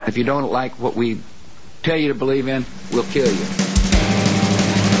If you don't like what we tell you to believe in, we'll kill you.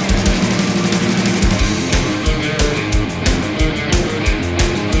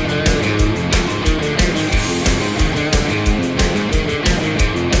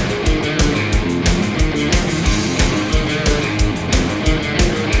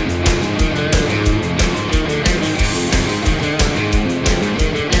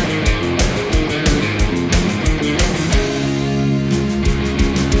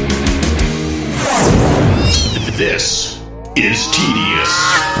 This is TDS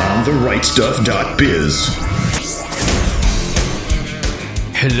on therightstuff.biz.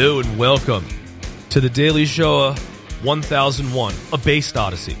 Hello and welcome to the Daily Show 1001, a based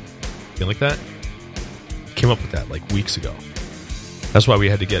Odyssey. You like that? Came up with that like weeks ago. That's why we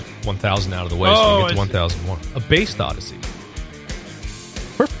had to get 1000 out of the way so we get to 1001. A based Odyssey.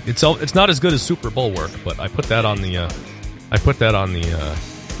 Perfect. It's not as good as Super Bowl work, but I put that on the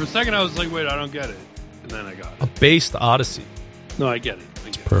For a second I was like, wait, I don't get it. And then I got it. A based Odyssey. No, I get it.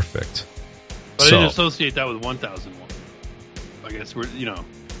 Perfect. But I didn't associate that with 1001. I guess we'll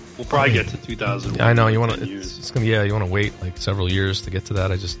probably get to 2001. I know you want to. You want to wait like several years to get to that.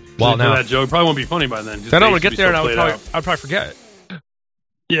 Now that joke probably won't be funny by then. I don't want to get there, and I'd probably forget.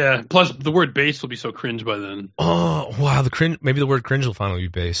 Yeah. Plus, the word "base" will be so cringe by then. Oh wow, the cringe. Maybe the word cringe will finally be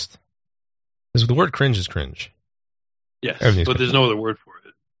based. Because the word cringe is cringe. Yes, but there's no other word for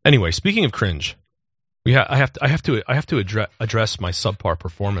it. Anyway, speaking of cringe. I have to address my subpar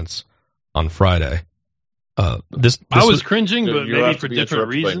performance on Friday. I was cringing, but maybe for different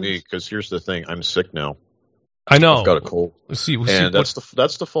reasons. By me, because here's the thing: I'm sick now. I know. I've got a cold. That's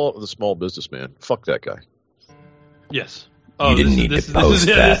the fault of the small businessman. Fuck that guy. Yes. You didn't need to post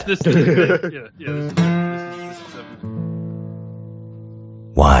that.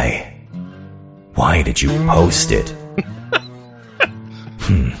 Why? Why did you post it?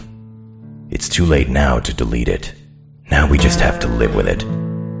 It's too late now to delete it. Now we just have to live with it.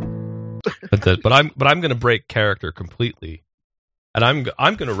 But I'm going to break character completely, and I'm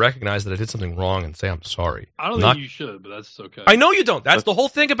going to recognize that I did something wrong and say I'm sorry. I don't think you should, but that's okay. I know you don't. That's the whole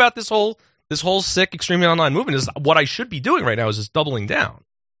thing about this whole sick extremely online movement is what I should be doing right now is just doubling down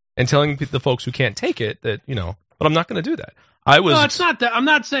and telling the folks who can't take it that But I'm not going to do that. No, it's not that. I'm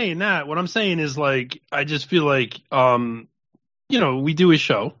not saying that. What I'm saying is I just feel like we do a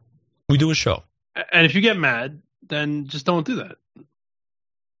show. We do a show. And if you get mad, then just don't do that.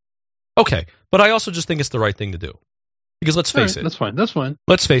 Okay. But I also just think it's the right thing to do. Because let's face it. That's fine.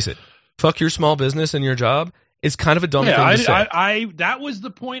 Let's face it. Fuck your small business and your job. It's kind of a dumb thing to say. That was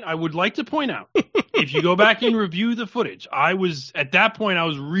the point I would like to point out. If you go back and review the footage, at that point, I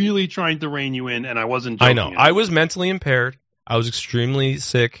was really trying to rein you in, and I wasn't joking. I know. I was mentally impaired. I was extremely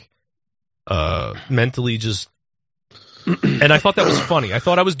sick. Mentally just... And I thought that was funny. I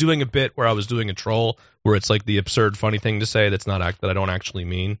thought I was doing a bit where I was doing a troll, where it's like the absurd, funny thing to say that I don't actually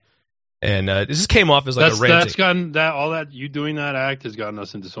mean. And it just came off as like a ranting. All that you doing that act has gotten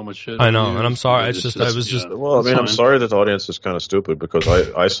us into so much shit. I know, and I'm sorry. I'm sorry that the audience is kind of stupid because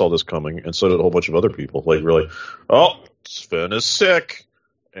I saw this coming, and so did a whole bunch of other people. Like really, Sven is sick.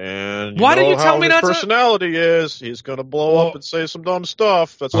 And why did you tell me not to? Personality is he's going to blow up and say some dumb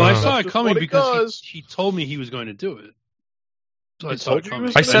stuff. I saw it coming because he told me he was going to do it. So I told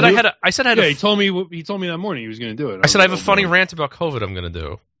you. I said I had. He told me that morning he was going to do it. I said I have a funny rant about COVID. I'm going to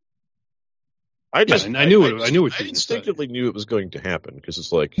do. I knew it. I instinctively knew it was going to happen because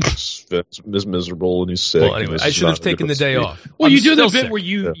it's like he's miserable and he's sick. Well, anyway, I should have taken the day off. Well, you do the bit where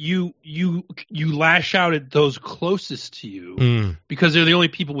you lash out at those closest to you because they're the only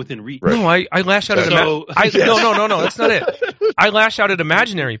people within reach. Right. No, I lash out at no. That's not it. I lash out at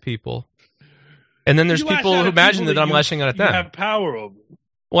imaginary people, and then there's people who imagine that I'm lashing out at them. You have power over.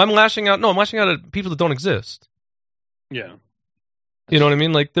 Well, I'm lashing out at people that don't exist. Yeah. You know what I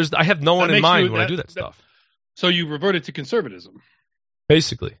mean? Like, I have no one in mind when I do that stuff. So you reverted to conservatism,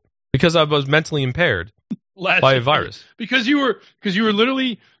 basically, because I was mentally impaired by a virus. Because you were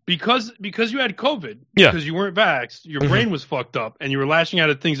literally because you had COVID. Yeah. Because you weren't vaxxed, your brain was fucked up, and you were lashing out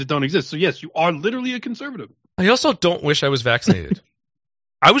at things that don't exist. So yes, you are literally a conservative. I also don't wish I was vaccinated.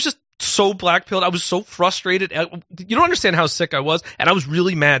 I was just so black-pilled. I was so frustrated. You don't understand how sick I was, and I was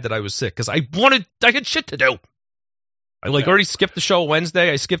really mad that I was sick because I had shit to do. I already skipped the show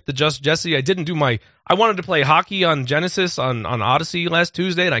Wednesday. I skipped the Just Jesse. I didn't do I wanted to play hockey on Genesis on Odyssey last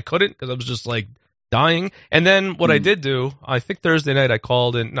Tuesday, and I couldn't because I was just dying. And then what I did do, I think Thursday night I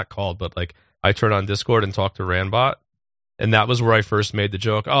I turned on Discord and talked to Ranbot, and that was where I first made the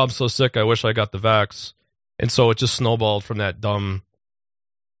joke. Oh, I'm so sick. I wish I got the vax. And so it just snowballed from that dumb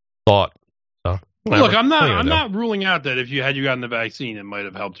thought. So Whatever. Look, I'm What are you not gonna do? ruling out that if you had gotten the vaccine, it might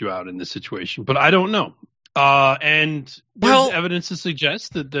have helped you out in this situation, but I don't know. And there's evidence to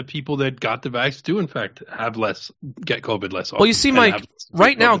suggest that the people that got the vax do, in fact, get COVID less often. Well, you see, Mike,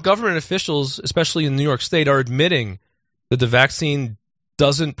 right now, government officials, especially in New York State, are admitting that the vaccine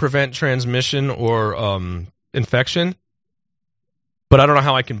doesn't prevent transmission or infection. But I don't know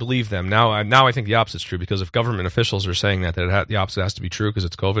how I can believe them. Now I think the opposite's true, because if government officials are saying that the opposite has to be true because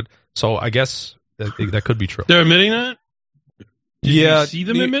it's COVID. So I guess that could be true. They're admitting that? Did you see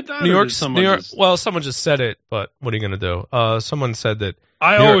them admit that? New York. Well, someone just said it, but what are you going to do? Someone said that.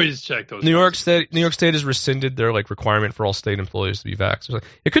 I always check those. New York State has rescinded their requirement for all state employees to be vaccinated.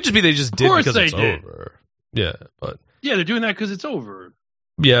 It could just be they just did because it's over. Yeah, but they're doing that because it's over.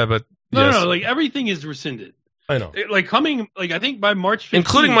 Yeah, but no, everything is rescinded. I know. I think by March 15th,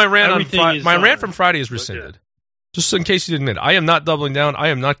 including my rant on Friday. My rant from Friday is rescinded. Just in case you didn't admit, I am not doubling down. I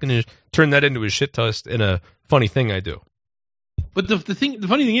am not going to turn that into a shit test in a funny thing I do. But the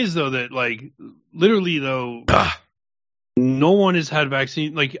funny thing is, though, that literally though, no one has had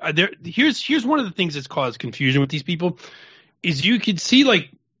vaccine. Here's one of the things that's caused confusion with these people is you could see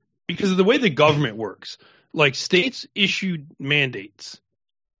because of the way the government works, states issued mandates,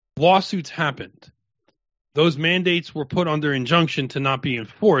 lawsuits happened. Those mandates were put under injunction to not be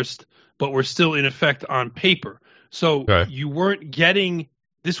enforced, but were still in effect on paper. So you weren't getting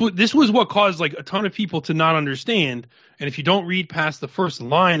this was what caused a ton of people to not understand. And if you don't read past the first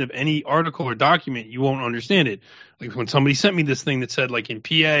line of any article or document, you won't understand it. Like when somebody sent me this thing that said in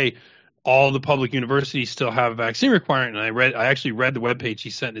PA, all the public universities still have a vaccine requirement, and I actually read the webpage he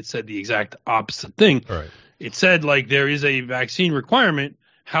sent. It said the exact opposite thing. Right. It said there is a vaccine requirement.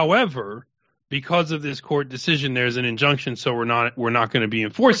 However, because of this court decision, there's an injunction, so we're not going to be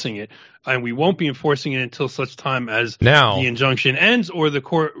enforcing it, and we won't be enforcing it until such time as the injunction ends or the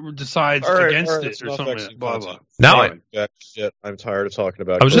court decides against it or something. Blah blah. I'm tired of talking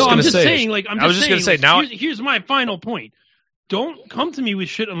about. I was just going to say. Here's my final point. Don't come to me with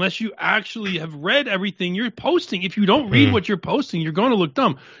shit unless you actually have read everything you're posting. If you don't read what you're posting, you're going to look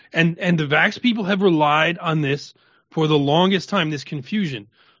dumb. And the vax people have relied on this for the longest time. This confusion.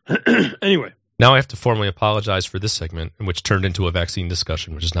 Anyway. Now I have to formally apologize for this segment, which turned into a vaccine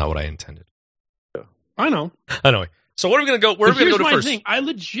discussion, which is not what I intended. Yeah. I know. Anyway, so where are we going to go? Where are we going to go to first? Thing. I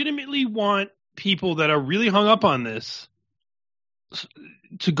legitimately want people that are really hung up on this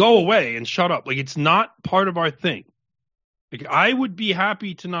to go away and shut up. It's not part of our thing. I would be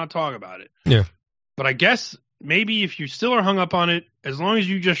happy to not talk about it. Yeah. But I guess maybe if you still are hung up on it, as long as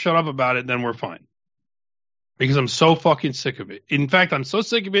you just shut up about it, then we're fine. Because I'm so fucking sick of it. In fact, I'm so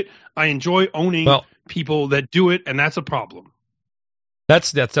sick of it, I enjoy owning people that do it, and that's a problem.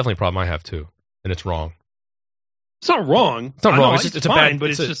 That's definitely a problem I have, too. And it's wrong. It's not wrong. It's not wrong. It's fine,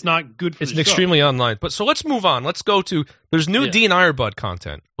 but it's just not good for the show. It's extremely online. But so let's move on. Let's go to, there's new Dean Irebud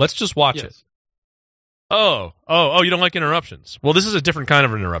content. Let's just watch it. Oh, you don't like interruptions. Well, this is a different kind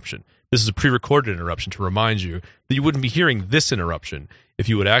of interruption. This is a pre-recorded interruption to remind you that you wouldn't be hearing this interruption if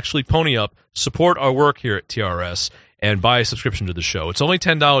you would actually pony up, support our work here at TRS, and buy a subscription to the show. It's only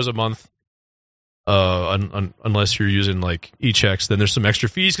 $10 a month, unless you're using e-checks. Then there's some extra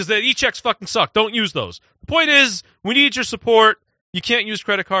fees because the e-checks fucking suck. Don't use those. The point is, we need your support. You can't use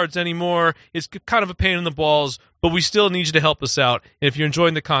credit cards anymore. It's kind of a pain in the balls, but we still need you to help us out. And if you're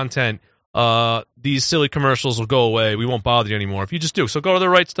enjoying the content, these silly commercials will go away. We won't bother you anymore if you just do. So go to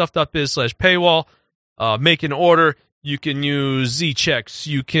therightstuff.biz/paywall, make an order. You can use Z-checks.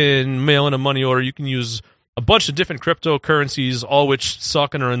 You can mail in a money order. You can use a bunch of different cryptocurrencies, all which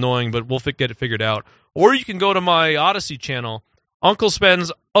suck and are annoying, but we'll get it figured out. Or you can go to my Odyssey channel, Uncle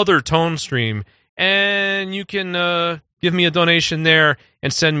Spen's Other Tone Stream, and you can give me a donation there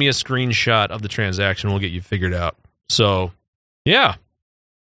and send me a screenshot of the transaction. We'll get you figured out. So, yeah.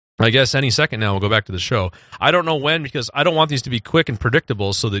 I guess any second now we'll go back to the show. I don't know when because I don't want these to be quick and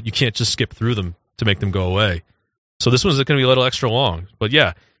predictable so that you can't just skip through them to make them go away. So this one's going to be a little extra long. But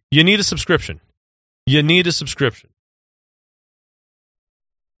yeah, you need a subscription. Okay.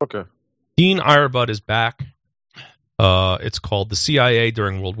 Dean Irebud is back. It's called The CIA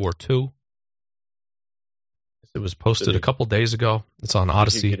During World War II. It was posted a couple days ago. It's on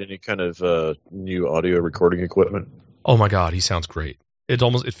Odyssey. Did you get any kind of new audio recording equipment? Oh my God, he sounds great.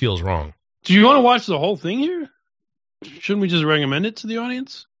 It feels wrong. Do you want to watch the whole thing here? Shouldn't we just recommend it to the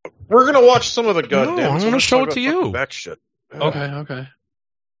audience? We're gonna watch some of the goddamn. No, I'm gonna show it to you. Back shit. Okay.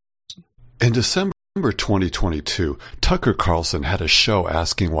 In December 2022, Tucker Carlson had a show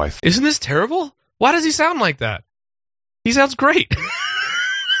asking why. Isn't this terrible? Why does he sound like that? He sounds great.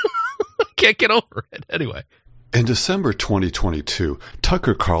 Can't get over it. Anyway. In December 2022,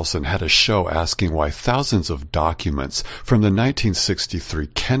 Tucker Carlson had a show asking why thousands of documents from the 1963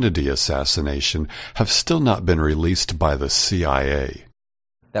 Kennedy assassination have still not been released by the CIA.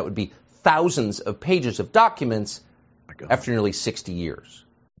 That would be thousands of pages of documents after nearly 60 years.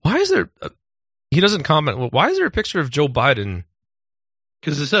 Why is there... he doesn't comment. Well, why is there a picture of Joe Biden?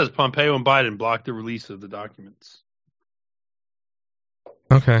 Because it says Pompeo and Biden blocked the release of the documents.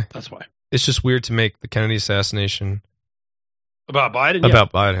 Okay. That's why. It's just weird to make the Kennedy assassination about Biden.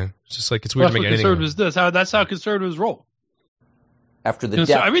 About Biden. It's just like it's weird to make anything. That's how conservatives roll. After the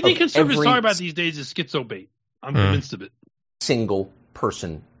death everything of conservatives talk about these days is schizo bait. I'm convinced of it. Single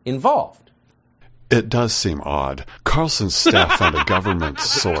person involved. It does seem odd. Carlson's staff found a government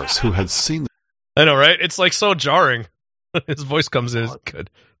source who had seen. I know, right? It's like so jarring. His voice comes in. It's good.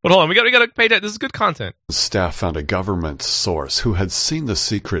 But hold on, we got to pay that. This is good content. Staff found a government source who had seen the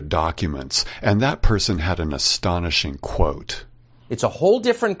secret documents, and that person had an astonishing quote. It's a whole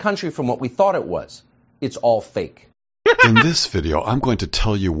different country from what we thought it was. It's all fake. In this video, I'm going to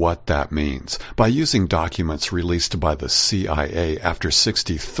tell you what that means by using documents released by the CIA after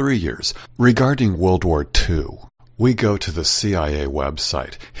 63 years regarding World War II. We go to the CIA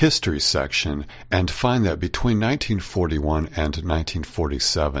website, History section, and find that between 1941 and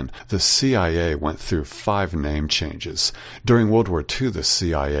 1947, the CIA went through 5 name changes. During World War II, the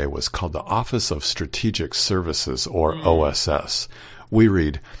CIA was called the Office of Strategic Services, or OSS. We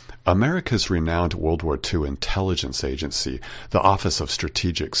read, America's renowned World War II intelligence agency, the Office of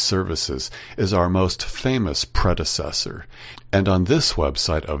Strategic Services, is our most famous predecessor. And on this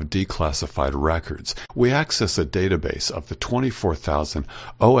website of declassified records, we access a database of the 24,000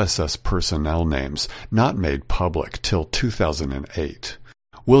 OSS personnel names not made public till 2008.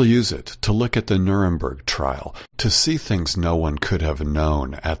 We'll use it to look at the Nuremberg trial, to see things no one could have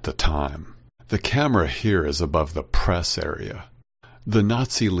known at the time. The camera here is above the press area. The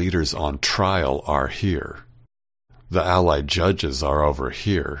Nazi leaders on trial are here. The Allied judges are over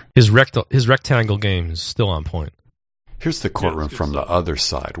here. His rectangle game is still on point. Here's the courtroom from the other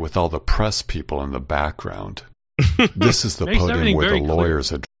side with all the press people in the background. This is the podium where the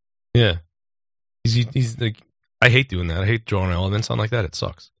lawyers had. Yeah. He's like, I hate doing that. I hate drawing elements on like that. It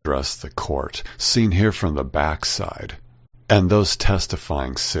sucks. Address the court, seen here from the backside. And those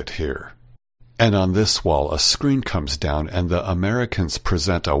testifying sit here. And on this wall, a screen comes down and the Americans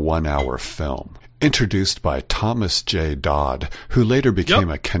present a 1-hour film, introduced by Thomas J. Dodd, who later became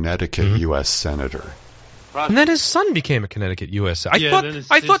a Connecticut U.S. Senator. And then his son became a Connecticut U.S. I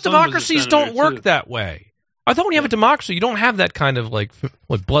thought democracies don't work that way. I thought when you have a democracy, you don't have that kind of like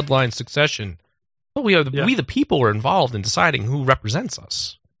bloodline succession. But we the people are involved in deciding who represents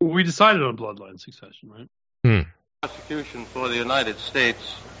us. We decided on bloodline succession, right? Prosecution for the United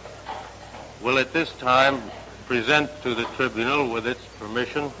States will at this time present to the tribunal, with its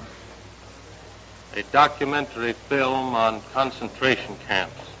permission, a documentary film on concentration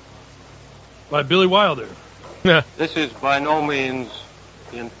camps. By Billy Wilder. Yeah. This is by no means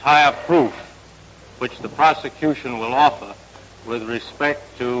the entire proof which the prosecution will offer with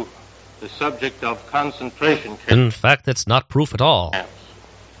respect to the subject of concentration camps. In fact, it's not proof at all.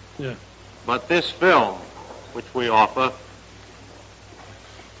 Yeah. But this film, which we offer,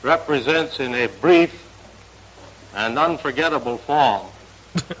 represents in a brief and unforgettable form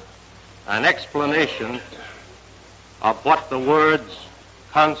an explanation of what the words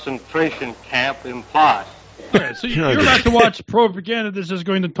concentration camp imply. Yeah, so you're about to watch propaganda that's just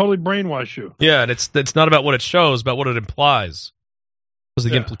going to totally brainwash you. Yeah, and it's not about what it shows, about what it implies. Was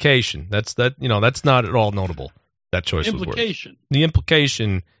the implication. That's not at all notable, that choice of words. The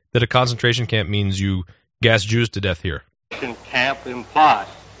implication that a concentration camp means you gas Jews to death here. Camp implies.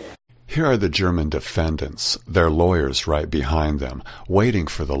 Here are the German defendants, their lawyers right behind them, waiting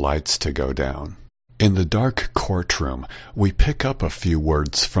for the lights to go down. In the dark courtroom, we pick up a few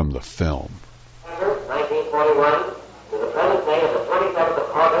words from the film. 1941 to the present day of the 27th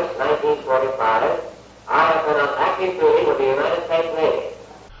of August, 1945, I have been on active duty with the United States Navy.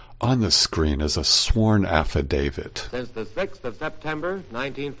 On the screen is a sworn affidavit. Since the 6th of September,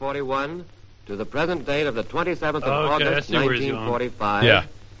 1941, to the present date of the 27th of August, 1945,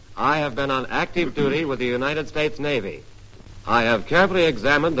 I have been on active duty with the United States Navy. I have carefully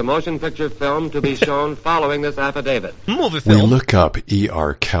examined the motion picture film to be shown following this affidavit. We look up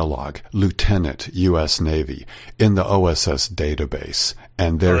E.R. Kellogg, Lieutenant, U.S. Navy, in the OSS database,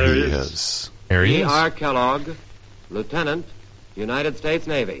 and there he is. E.R. Kellogg, Lieutenant, United States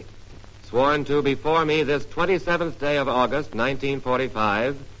Navy. Sworn to before me this 27th day of August,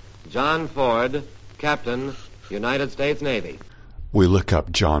 1945, John Ford, Captain, United States Navy. We look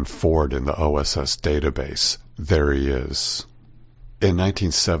up John Ford in the OSS database. There he is. In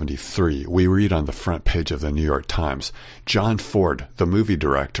 1973, we read on the front page of the New York Times, John Ford, the movie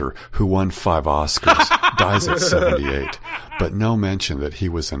director who won 5 Oscars, dies at 78, but no mention that he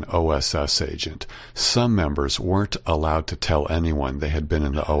was an OSS agent. Some members weren't allowed to tell anyone they had been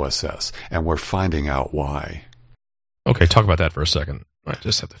in the OSS, and we're finding out why. Okay, talk about that for a second. I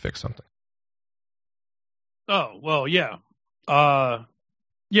just have to fix something. Oh, well, yeah.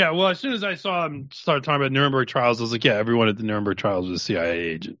 Yeah, well, as soon as I saw him start talking about Nuremberg trials, I was like, yeah, everyone at the Nuremberg trials was a CIA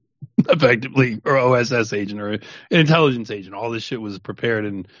agent, effectively, or OSS agent, or an intelligence agent. All this shit was prepared,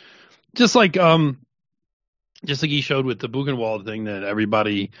 and just like he showed with the Buchenwald thing, that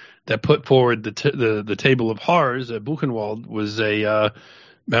everybody that put forward the table of horrors at Buchenwald was a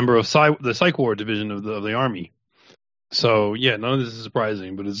member of the Psych War division of the Army. So yeah, none of this is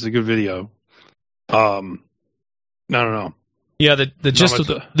surprising, but it's a good video. I don't know. Yeah, the gist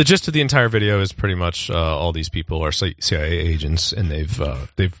of the entire video is pretty much all these people are CIA agents, and they've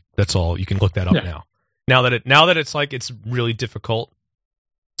that's all. You can look that up now. Now that it's like it's really difficult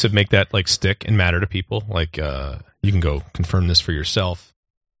to make that like stick and matter to people. Like you can go confirm this for yourself.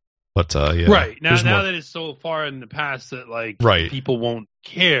 But yeah, right now that it's so far in the past that like people won't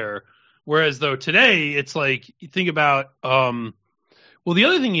care. Whereas though today it's like you think about. Well, the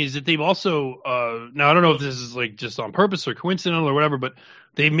other thing is that they've also now I don't know if this is like just on purpose or coincidental or whatever, but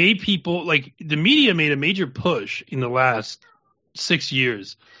they made people like the media made a major push in the last 6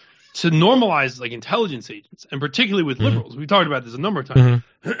 years to normalize like intelligence agents, and particularly with liberals. We talked about this a number of times.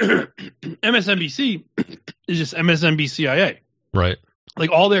 MSNBC is just MSNBC-CIA. Right.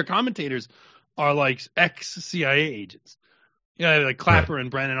 Like all their commentators are like ex-CIA agents. Yeah, like Clapper and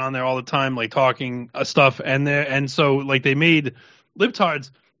Brennan on there all the time, like talking stuff, and so like they made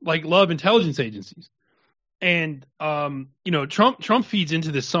libtards like love intelligence agencies, and Trump feeds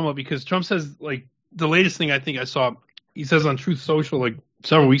into this somewhat because Trump says like the latest thing I think I saw, he says on Truth Social like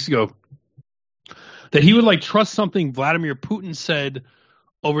several weeks ago that he would like trust something Vladimir Putin said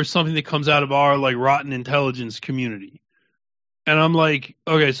over something that comes out of our like rotten intelligence community. And I'm like,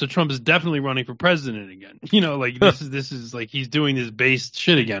 okay, so Trump is definitely running for president again. Like this is like he's doing this based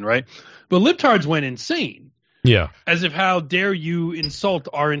shit again, right? But libtards went insane. Yeah. As if, how dare you insult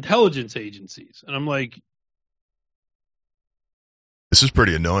our intelligence agencies? And I'm like, this is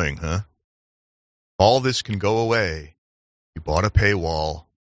pretty annoying, huh? All this can go away. You bought a paywall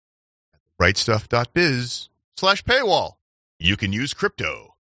at rightstuff.biz/paywall. You can use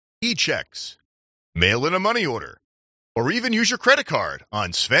crypto, e-checks, mail in a money order, or even use your credit card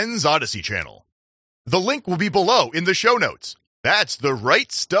on Sven's Odyssey channel. The link will be below in the show notes. That's the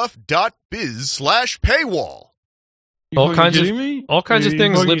rightstuff.biz/paywall. All kinds of things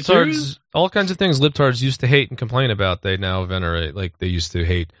libtards used to hate and complain about, they now venerate. Like they used to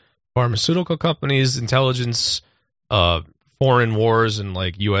hate pharmaceutical companies, intelligence, foreign wars, and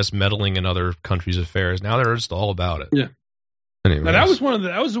like U.S. meddling in other countries' affairs. Now they're just all about it. Yeah. Anyways. Now that was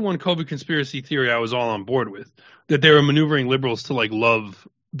the one COVID conspiracy theory I was all on board with, that they were maneuvering liberals to like love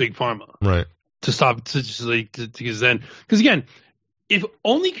big pharma, right? To stop to just like because again, if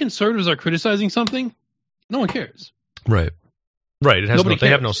only conservatives are criticizing something, no one cares. Right. It has they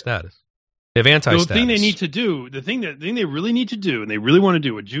have no status. They have anti-status. The thing they need to do, the thing they really need to do, and they really want to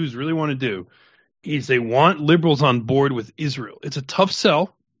do, what Jews really want to do, is they want liberals on board with Israel. It's a tough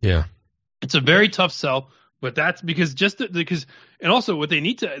sell. Yeah. It's a very tough sell, but that's because and also what they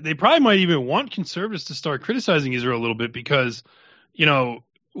need to, they probably might even want conservatives to start criticizing Israel a little bit because,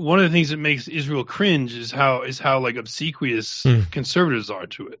 one of the things that makes Israel cringe is how like obsequious conservatives are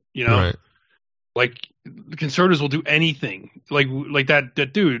to it, Right. Like the conservatives will do anything, like that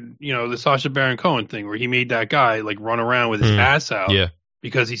dude, the Sacha Baron Cohen thing where he made that guy like run around with his ass out,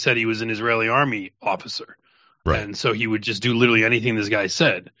 because he said he was an Israeli army officer, right? And so he would just do literally anything this guy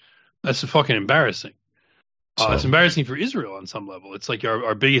said. That's fucking embarrassing. It's embarrassing for Israel on some level. It's like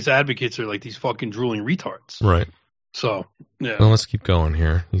our biggest advocates are like these fucking drooling retards, right? So yeah. Well, let's keep going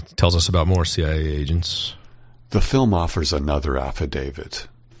here. He tells us about more CIA agents. The film offers another affidavit.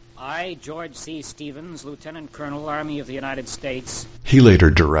 I, George C. Stevens, Lieutenant Colonel, Army of the United States. He later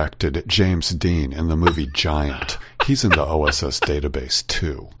directed James Dean in the movie Giant. He's in the OSS database,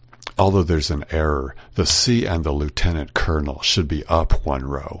 too. Although there's an error, the C and the Lieutenant Colonel should be up one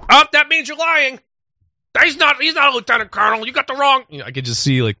row. Oh, that means you're lying. He's not a Lieutenant Colonel. You got the wrong... I could just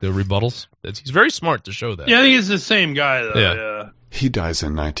see, like, the rebuttals. He's very smart to show that. Yeah, I think it's the same guy, though. Yeah. He dies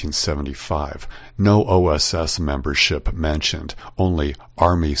in 1975. No OSS membership mentioned, only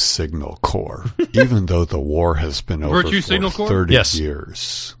Army Signal Corps, even though the war has been over for 30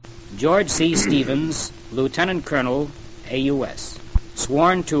 years. George C. Stevens, Lieutenant Colonel, AUS.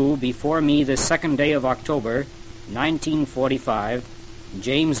 Sworn to before me this 2nd day of October, 1945,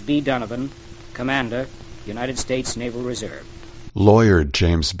 James B. Donovan, Commander, United States Naval Reserve. Lawyer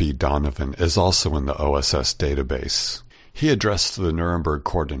James B. Donovan is also in the OSS database. He addressed the Nuremberg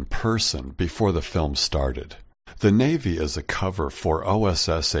court in person before the film started. The Navy is a cover for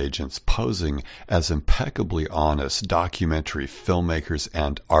OSS agents posing as impeccably honest documentary filmmakers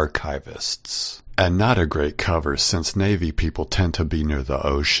and archivists. And not a great cover, since Navy people tend to be near the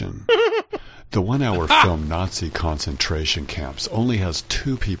ocean. The 1-hour film Nazi concentration camps only has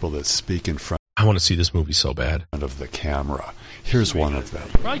 2 people that speak in front. I want to see this movie so bad. Of the camera. Here's one of them.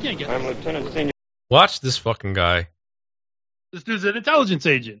 I'm Lieutenant Senior. Watch this fucking guy. This dude's an intelligence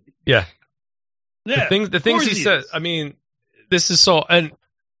agent. Yeah. Yeah, the things he said. I mean, this is so. And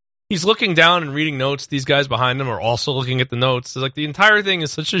he's looking down and reading notes. These guys behind him are also looking at the notes. It's like the entire thing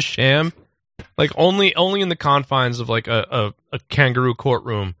is such a sham. Like only in the confines of like a kangaroo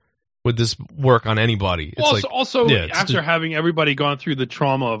courtroom would this work on anybody. It's after having everybody gone through the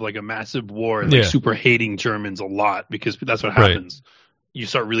trauma of like a massive war and like super hating Germans a lot, because that's what happens. Right. You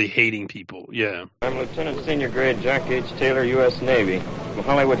start really hating people. Yeah. I'm Lieutenant Senior Grade Jack H. Taylor, U.S. Navy, from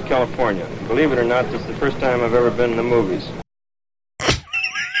Hollywood, California. Believe it or not, this is the first time I've ever been in the movies.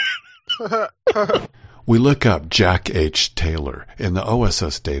 We look up Jack H. Taylor in the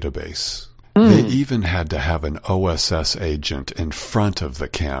OSS database. They even had to have an OSS agent in front of the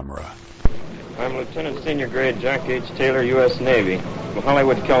camera. I'm Lieutenant Senior Grade Jack H. Taylor, U.S. Navy, from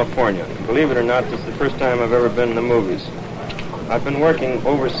Hollywood, California. Believe it or not, this is the first time I've ever been in the movies. I've been working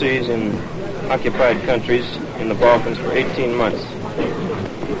overseas in occupied countries in the Balkans for 18 months.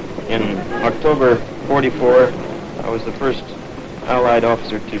 In October 44, I was the first Allied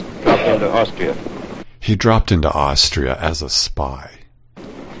officer to drop into Austria. He dropped into Austria as a spy.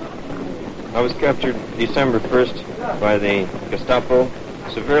 I was captured December 1st by the Gestapo,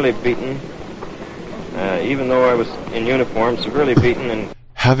 severely beaten, even though I was in uniform, severely beaten and...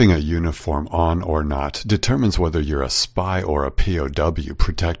 Having a uniform on or not determines whether you're a spy or a POW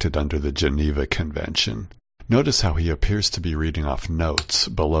protected under the Geneva Convention. Notice how he appears to be reading off notes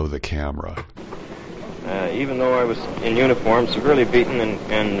below the camera. Even though I was in uniform, severely beaten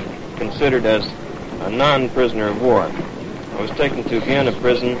and considered as a non-prisoner of war. I was taken to Vienna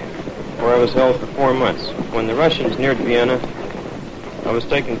prison, where I was held for 4 months. When the Russians neared Vienna, I was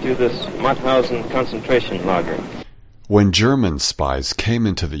taken to this Mauthausen concentration lager. When German spies came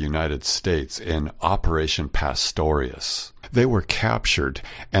into the United States in Operation Pastorius, they were captured,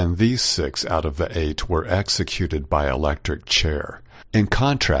 and these 6 out of the 8 were executed by electric chair. In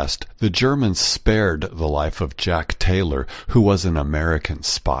contrast, the Germans spared the life of Jack Taylor, who was an American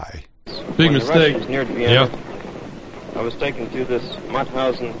spy. Big mistake. When the Russians neared Vienna, I was taken to this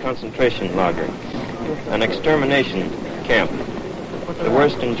Mauthausen concentration lager, an extermination camp, the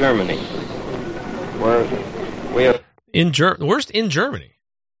worst in Germany, where we have... worst in Germany.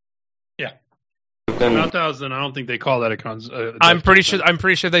 Yeah. Mauthausen, I don't think they call that a I'm pretty sure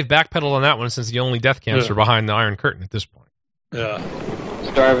they've backpedaled on that one, since the only death camps are behind the Iron Curtain at this point. Yeah.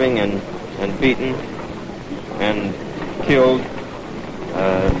 Starving and beaten and killed.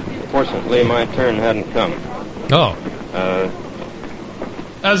 Fortunately, my turn hadn't come. Oh.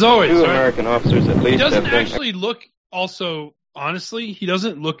 As always, 2 American officers at least. He doesn't actually look. Also, honestly, he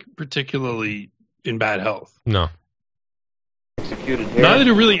doesn't look particularly in bad health. No. Executed here. Neither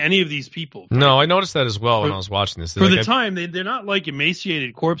do really any of these people. Right? No, I noticed that as well when I was watching this. For the time, they're not like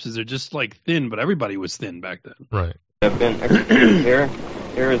emaciated corpses. They're just like thin, but everybody was thin back then. Right. Have been executed here.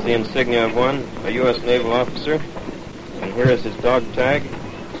 Here is the insignia of one, a U.S. naval officer, and here is his dog tag.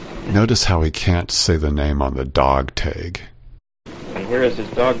 Notice how he can't say the name on the dog tag. And here is his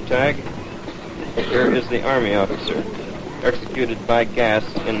dog tag. Here is the Army officer, executed by gas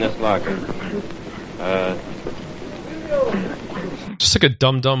in this locker. Just like a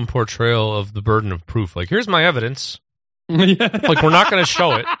dumb portrayal of the burden of proof. Like, here's my evidence. Like, we're not going to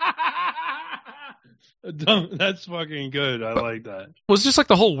show it. That's fucking good. I like that. Was just like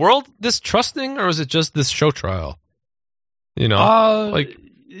the whole world this trusting, or was it just this show trial? You know,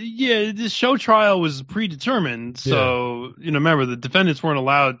 yeah, this show trial was predetermined. So remember, the defendants weren't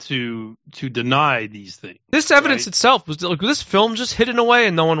allowed to deny these things. This evidence itself was like this film just hidden away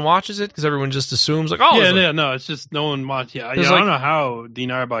and no one watches it because everyone just assumes like, no, it's just no one watched. I don't know how Dean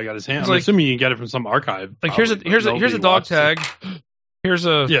Auerbach got his hands. I'm assuming you can get it from some archive. Like here's a dog tag. Here's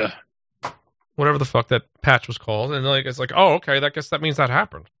a whatever the fuck that patch was called, and like it's like, oh, okay, that means that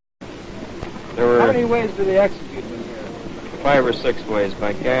happened. There were how many ways do they execute them here? 5 or 6 ways: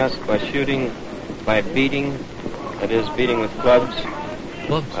 by gas, by shooting, by beating, that is, beating with clubs,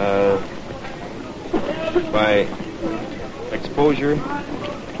 by exposure,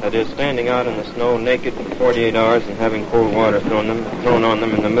 that is, standing out in the snow naked for 48 hours and having cold water thrown on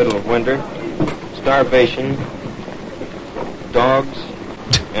them in the middle of winter, starvation, dogs,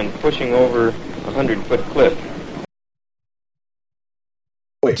 and pushing over a 100-foot cliff.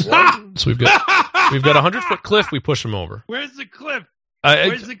 Wait, So we've got a 100-foot cliff. We push them over. Where's the cliff?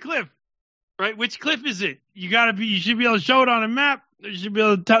 Where's the cliff? Right? Which cliff is it? You should be able to show it on a map. You should be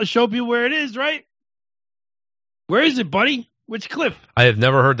able to show people where it is, right? Where is it, buddy? Which cliff? I have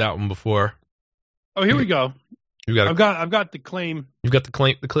never heard that one before. Oh, here we go. I've got the claim. You've got the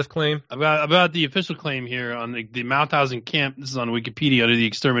cliff claim. I've got the official claim here on the Mauthausen camp. This is on Wikipedia under the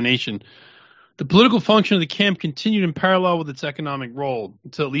extermination. The political function of the camp continued in parallel with its economic role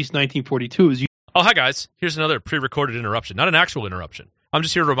until at least 1942. Oh, hi guys. Here's another pre-recorded interruption, not an actual interruption. I'm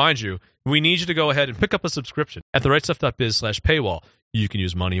just here to remind you, we need you to go ahead and pick up a subscription at therightstuff.biz/paywall. You can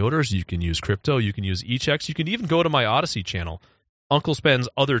use money orders, you can use crypto, you can use e-checks, you can even go to my Odyssey channel, Uncle Spen's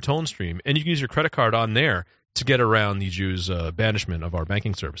other tone stream, and you can use your credit card on there to get around the Jews' banishment of our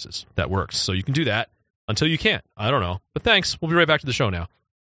banking services. That works. So you can do that until you can't. I don't know. But thanks. We'll be right back to the show now.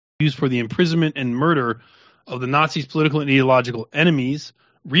 Used for the imprisonment and murder of the Nazis' political and ideological enemies,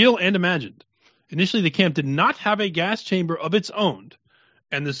 real and imagined. Initially, the camp did not have a gas chamber of its own,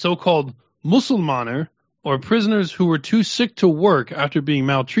 and the so-called Musulmaner, or prisoners who were too sick to work after being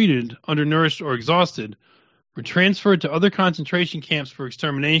maltreated, undernourished, or exhausted, were transferred to other concentration camps for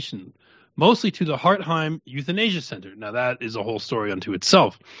extermination, mostly to the Hartheim Euthanasia Center. Now, that is a whole story unto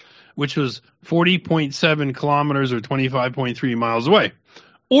itself, which was 40.7 kilometers or 25.3 miles away,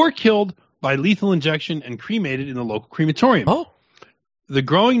 or killed by lethal injection and cremated in the local crematorium. Oh. The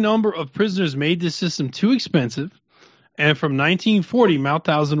growing number of prisoners made this system too expensive, and from 1940,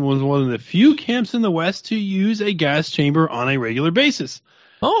 Mauthausen was one of the few camps in the West to use a gas chamber on a regular basis.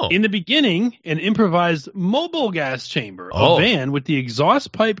 Oh. In the beginning, an improvised mobile gas chamber, a van with the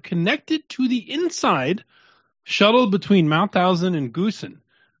exhaust pipe connected to the inside, shuttled between Mauthausen and Goosen.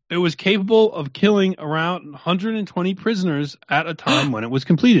 It was capable of killing around 120 prisoners at a time when it was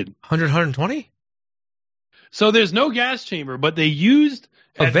completed. 120? So there's no gas chamber, but they used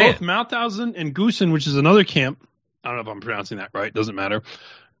at both Mauthausen and Goosen, which is another camp. I don't know if I'm pronouncing that right. Doesn't matter.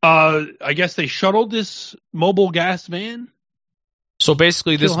 I guess they shuttled this mobile gas van. So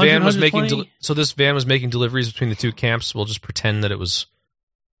basically, this van was making deliveries between the two camps. We'll just pretend that it was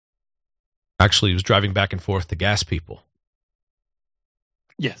driving back and forth to gas people.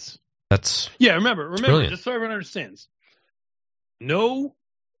 Yes. Remember, just so everyone understands. No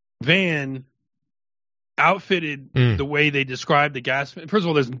van outfitted the way they described the gas van. First of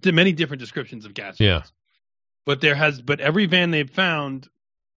all, there's many different descriptions of gas vans. Yeah. But every van they've found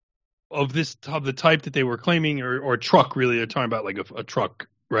of the type that they were claiming, or truck, really, they're talking about like a truck,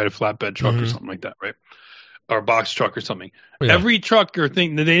 right? A flatbed truck or something like that, right? Or a box truck or something. Yeah. Every truck or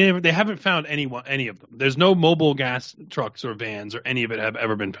thing, they haven't found any of them. There's no mobile gas trucks or vans or any of it have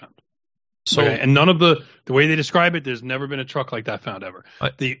ever been found. So, and none of the way they describe it, there's never been a truck like that found ever.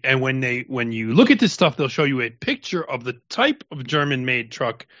 And when you look at this stuff, they'll show you a picture of the type of German-made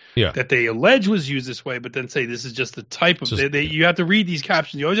truck that they allege was used this way, but then say this is just the type of. You have to read these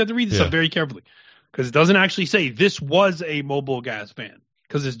captions. You always have to read this stuff very carefully because it doesn't actually say this was a mobile gas van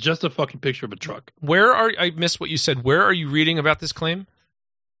because it's just a fucking picture of a truck. I missed what you said. Where are you reading about this claim?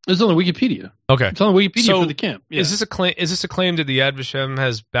 It's on the Wikipedia. Okay, it's on the Wikipedia for the camp. Yeah. Is this a claim? Is this a claim that the Yad Vashem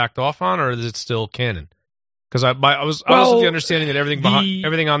has backed off on, or is it still canon? Because I was with the understanding that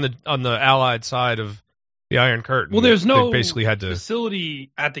everything on the Allied side of the Iron Curtain. Well, there's no basically had to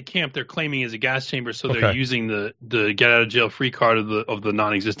facility at the camp. They're claiming is a gas chamber, so they're using the get out of jail free card of the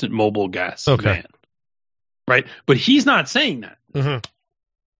non-existent mobile gas van. Right, but he's not saying that. Mm-hmm.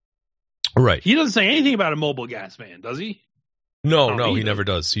 Right, he doesn't say anything about a mobile gas van, does he? No, he never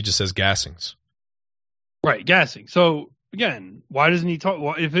does. He just says gassings. Right, gassing. So again, why doesn't he talk?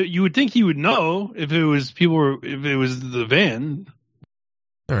 Well, you would think he would know if it was the van.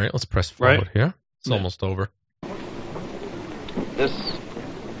 All right, let's press forward here. It's almost over. This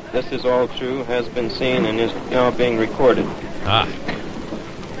is all true, has been seen, and is now being recorded.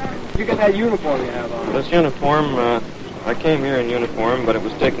 You got that uniform you have on. This uniform, I came here in uniform, but it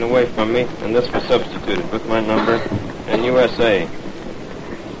was taken away from me, and this was substituted with my number in USA.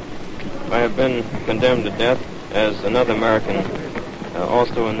 I have been condemned to death as another American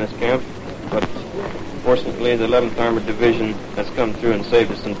also in this camp, but fortunately the 11th Armored Division has come through and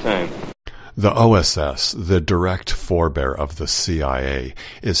saved us in time. The OSS, the direct forebear of the CIA,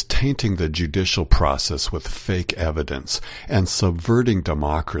 is tainting the judicial process with fake evidence and subverting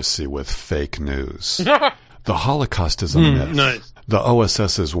democracy with fake news. The Holocaust is a myth. Nice. The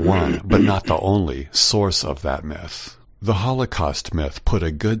OSS is one, but not the only, source of that myth. The Holocaust myth put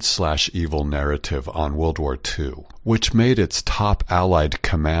a good/evil narrative on World War II, which made its top Allied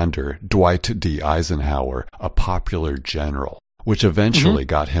commander, Dwight D. Eisenhower, a popular general, which eventually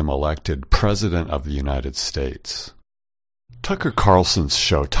got him elected President of the United States. Tucker Carlson's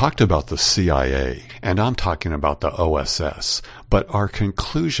show talked about the CIA, and I'm talking about the OSS, but our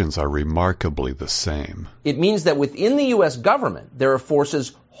conclusions are remarkably the same. It means that within the U.S. government, there are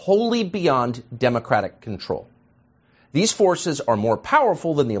forces wholly beyond democratic control. These forces are more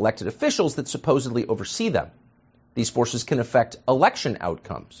powerful than the elected officials that supposedly oversee them. These forces can affect election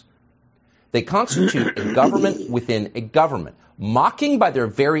outcomes. They constitute a government within a government, mocking by their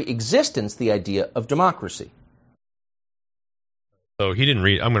very existence the idea of democracy. So he didn't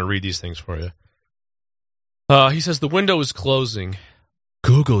read. I'm going to read these things for you. He says the window is closing.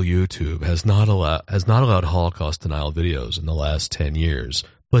 Google YouTube has not allowed Holocaust denial videos in the last 10 years,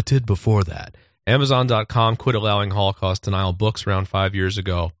 but did before that. Amazon.com quit allowing Holocaust denial books around 5 years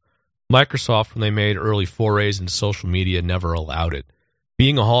ago. Microsoft, when they made early forays into social media, never allowed it.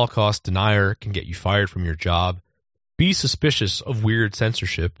 Being a Holocaust denier can get you fired from your job. Be suspicious of weird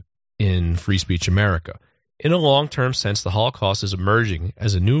censorship in Free Speech America. In a long-term sense, the Holocaust is emerging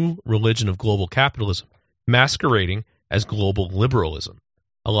as a new religion of global capitalism, masquerading as global liberalism.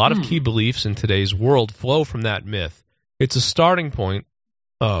 A lot of key beliefs in today's world flow from that myth. It's a starting point,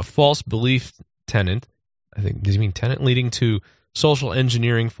 false belief tenet, I think, does he mean tenet, leading to social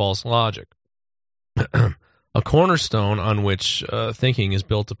engineering false logic. A cornerstone on which thinking is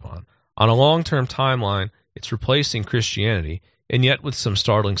built upon. On a long-term timeline, it's replacing Christianity, and yet with some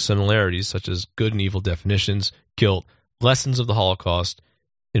startling similarities, such as good and evil definitions, guilt, lessons of the Holocaust,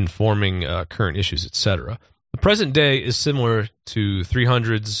 informing current issues, etc. The present day is similar to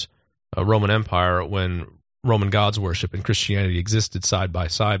 300s Roman Empire, when Roman gods worship and Christianity existed side by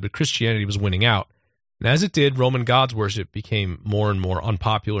side, but Christianity was winning out. And as it did, Roman gods worship became more and more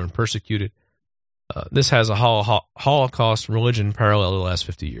unpopular and persecuted. This has a Holocaust religion parallel to the last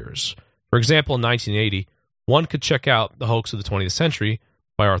 50 years. For example, in 1980, one could check out The Hoax of the 20th Century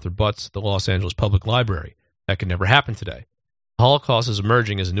by Arthur Butts at the Los Angeles Public Library. That could never happen today. The Holocaust is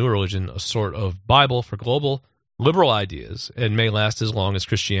emerging as a new religion, a sort of Bible for global liberal ideas, and may last as long as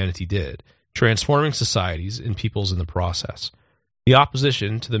Christianity did, transforming societies and peoples in the process. The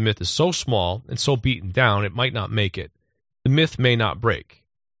opposition to the myth is so small and so beaten down it might not make it. The myth may not break.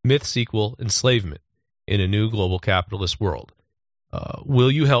 Myths equal enslavement in a new global capitalist world. Will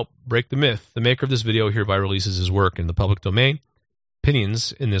you help break the myth? The maker of this video hereby releases his work in the public domain.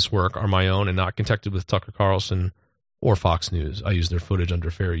 Opinions in this work are my own and not connected with Tucker Carlson or Fox News. I use their footage under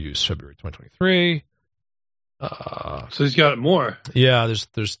fair use, February 2023. So he's got more. Yeah,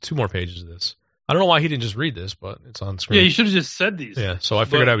 there's 2 more pages of this. I don't know why he didn't just read this, but it's on screen. Yeah, you should have just said these. Yeah, so I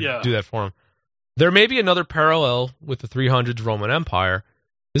figured I would do that for him. There may be another parallel with the 300s Roman Empire.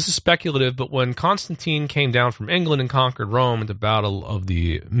 This is speculative, but when Constantine came down from England and conquered Rome at the Battle of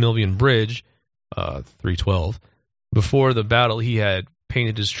the Milvian Bridge, 312, before the battle he had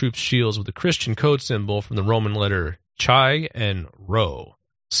painted his troops' shields with the Christian code symbol from the Roman letter Chi and Rho,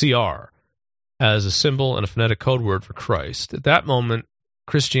 CR, as a symbol and a phonetic code word for Christ. At that moment,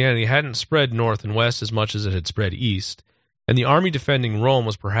 Christianity hadn't spread north and west as much as it had spread east, and the army defending Rome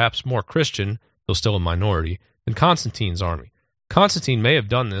was perhaps more Christian, though still a minority, than Constantine's army. Constantine may have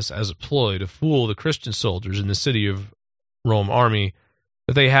done this as a ploy to fool the Christian soldiers in the city of Rome army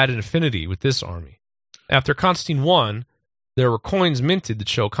that they had an affinity with this army. After Constantine won, there were coins minted that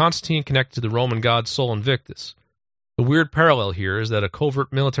show Constantine connected to the Roman god Sol Invictus. The weird parallel here is that a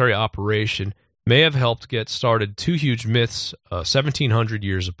covert military operation may have helped get started 2 huge myths 1,700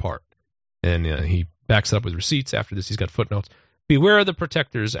 years apart. And he backs it up with receipts. After this, he's got footnotes. Beware of the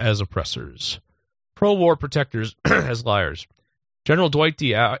protectors as oppressors. Pro-war protectors as liars. General Dwight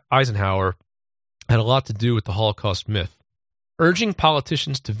D. Eisenhower had a lot to do with the Holocaust myth, urging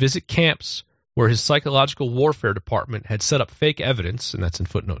politicians to visit camps where his psychological warfare department had set up fake evidence, and that's in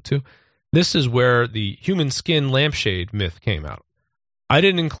footnote 2. This is where the human skin lampshade myth came out. I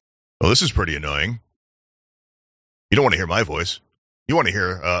didn't include... Well, this is pretty annoying. You don't want to hear my voice. You want to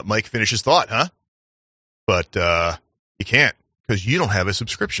hear Mike finish his thought, huh? But you can't, because you don't have a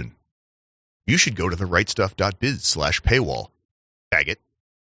subscription. You should go to therightstuff.biz/paywall. Faggot.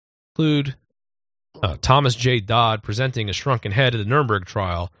 Include Thomas J. Dodd presenting a shrunken head at the Nuremberg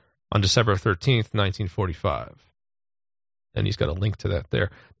trial on December 13th, 1945. And he's got a link to that there.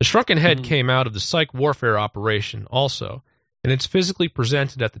 The shrunken head came out of the psych warfare operation also, and it's physically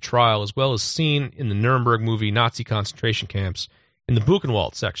presented at the trial as well as seen in the Nuremberg movie Nazi concentration camps in the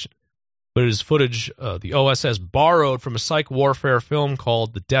Buchenwald section. But it is footage the OSS borrowed from a psych warfare film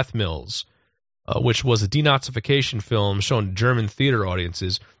called The Death Mills, which was a denazification film shown to German theater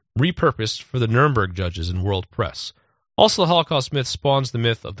audiences, repurposed for the Nuremberg judges and world press. Also, the Holocaust myth spawns the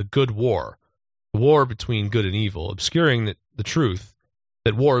myth of the good war, the war between good and evil, obscuring the truth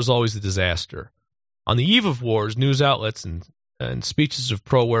that war is always a disaster. On the eve of wars, news outlets and speeches of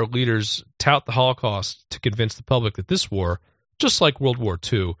pro-war leaders tout the Holocaust to convince the public that this war, just like World War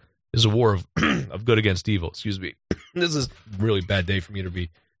II, is a war of, of good against evil. Excuse me. This is a really bad day for me to be.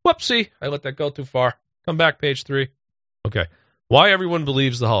 Whoopsie, I let that go too far. Come back, page 3. Okay. Why everyone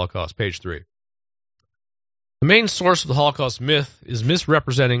believes the Holocaust, page 3. The main source of the Holocaust myth is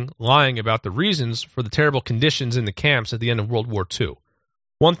misrepresenting, lying about the reasons for the terrible conditions in the camps at the end of World War II.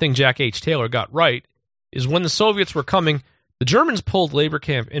 One thing Jack H. Taylor got right is when the Soviets were coming, the Germans pulled labor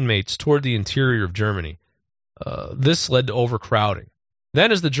camp inmates toward the interior of Germany. This led to overcrowding.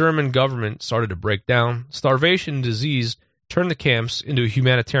 Then, as the German government started to break down, starvation and disease turned the camps into a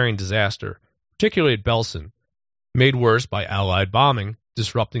humanitarian disaster, particularly at Belsen, made worse by Allied bombing,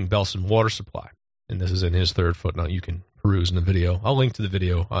 disrupting Belsen water supply. And this is in his third footnote. You can peruse in the video. I'll link to the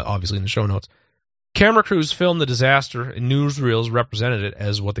video, obviously, in the show notes. Camera crews filmed the disaster, and newsreels represented it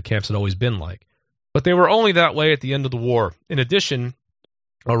as what the camps had always been like. But they were only that way at the end of the war. In addition,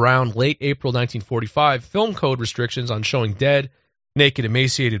 around late April 1945, film code restrictions on showing dead, naked,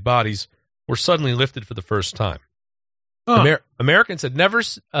 emaciated bodies were suddenly lifted for the first time. Americans had never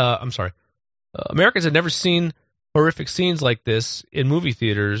seen horrific scenes like this in movie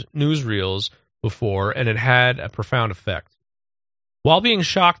theaters, newsreels before, and it had a profound effect. While being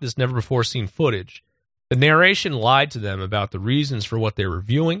shocked at this never-before-seen footage, the narration lied to them about the reasons for what they were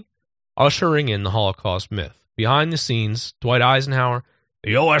viewing, ushering in the Holocaust myth. Behind the scenes, Dwight Eisenhower,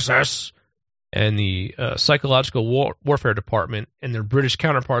 the OSS, and the Psychological Warfare Department and their British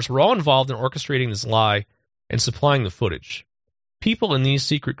counterparts were all involved in orchestrating this lie and supplying the footage. People in these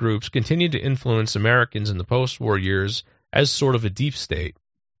secret groups continued to influence Americans in the post-war years as sort of a deep state.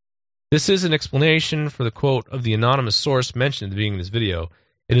 This is an explanation for the quote of the anonymous source mentioned at the beginning of this video.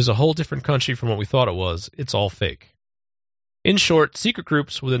 It is a whole different country from what we thought it was. It's all fake. In short, secret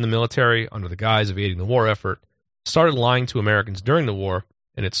groups within the military, under the guise of aiding the war effort, started lying to Americans during the war,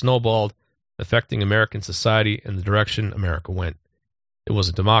 and it snowballed, affecting American society and the direction America went. It was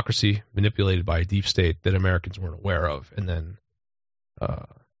a democracy manipulated by a deep state that Americans weren't aware of. And then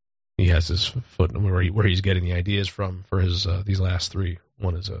he has this footnote where he's getting the ideas from for his these last three.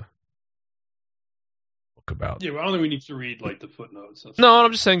 One is a book about. Yeah, well, I don't think we need to read like the footnotes. No,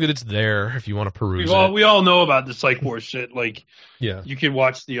 I'm just saying that it's there if you want to peruse it. We all know about the psych war shit. Like, yeah, you can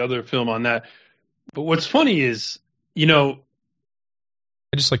watch the other film on that. But what's funny is, you know,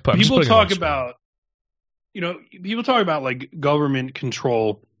 I just like people talk about, people talk about like government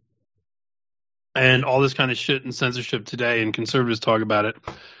control and all this kind of shit and censorship today, and conservatives talk about it.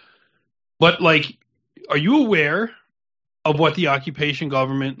 But like, are you aware of what the occupation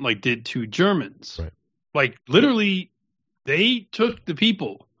government like did to Germans? Right. Like literally, they took the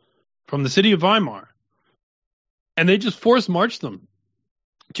people from the city of Weimar and they just force marched them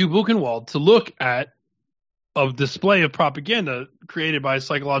to Buchenwald to look at a display of propaganda created by a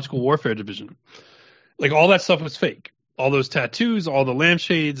psychological warfare division. Like all that stuff was fake. All those tattoos, all the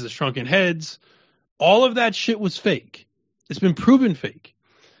lampshades, the shrunken heads, all of that shit was fake. It's been proven fake.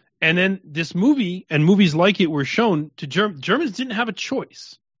 And then this movie and movies like it were shown to Germans didn't have a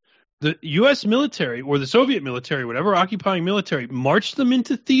choice. The U.S. military or the Soviet military, whatever occupying military, marched them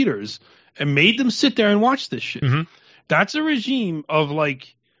into theaters and made them sit there and watch this shit. Mm-hmm. That's a regime of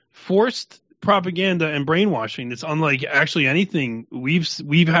like forced propaganda and brainwashing that's unlike actually anything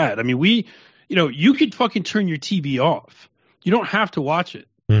we've had. I mean, you could fucking turn your TV off. You don't have to watch it.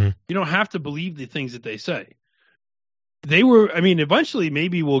 Mm-hmm. You don't have to believe the things that they say. They were, I mean, eventually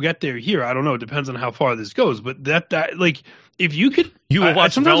maybe we'll get there here. I don't know. It depends on how far this goes. But that like, if you could,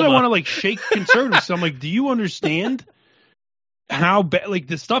 sometimes Velma. I want to like shake conservatives. So I'm like, do you understand how bad, like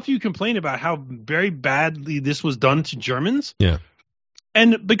the stuff you complain about, how very badly this was done to Germans? Yeah.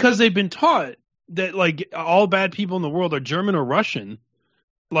 And because they've been taught that like all bad people in the world are German or Russian,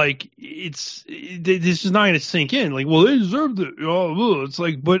 like this is not going to sink in. Like, well, they deserved it. Oh, it's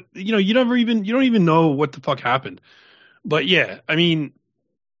like, but you don't even know what the fuck happened. But yeah, I mean,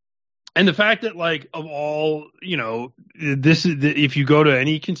 and the fact that like of all, this is if you go to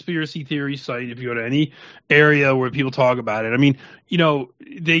any conspiracy theory site, if you go to any area where people talk about it, I mean,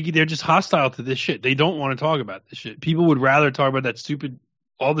 they're just hostile to this shit. They don't want to talk about this shit. People would rather talk about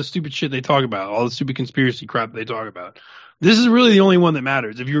all the stupid shit they talk about, all the stupid conspiracy crap they talk about. This is really the only one that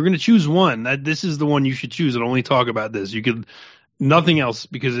matters. If you're going to choose one, this is the one you should choose and only talk about this. You could nothing else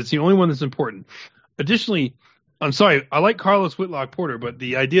because it's the only one that's important. Additionally, I'm sorry, I like Carlos Whitlock Porter, but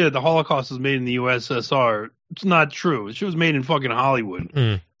the idea that the Holocaust was made in the USSR, it's not true. It was made in fucking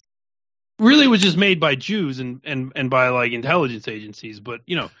Hollywood. Really, it was just made by Jews and by like intelligence agencies. But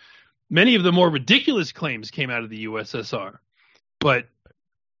many of the more ridiculous claims came out of the USSR. But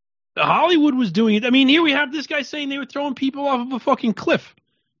Hollywood was doing it. I mean, here we have this guy saying they were throwing people off of a fucking cliff.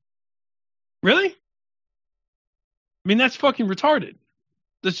 Really? I mean, that's fucking retarded.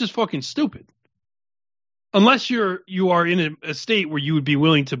 That's just fucking stupid. Unless you are in a state where you would be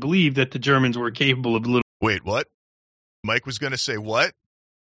willing to believe that the Germans were capable of little. Wait, what? Mike was going to say what?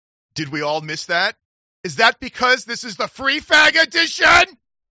 Did we all miss that? Is that because this is the free fag edition?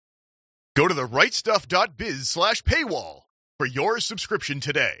 Go to therightstuff.biz/paywall for your subscription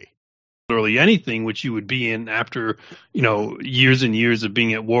today. Literally anything which you would be in after, years and years of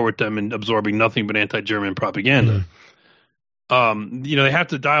being at war with them and absorbing nothing but anti-German propaganda. They have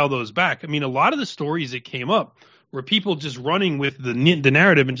to dial those back. I mean, a lot of the stories that came up were people just running with the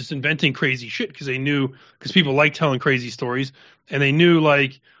narrative and just inventing crazy shit because people like telling crazy stories, and they knew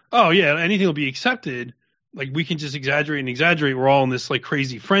like, oh yeah, anything will be accepted. Like we can just exaggerate. We're all in this like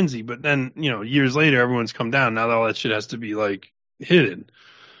crazy frenzy. But then, years later, everyone's come down. Now all that shit has to be like hidden.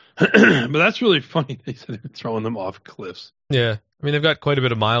 But that's really funny. They said they're throwing them off cliffs. Yeah, I mean they've got quite a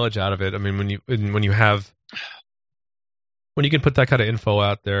bit of mileage out of it. I mean when you can put that kind of info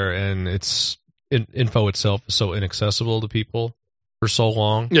out there and info itself is so inaccessible to people for so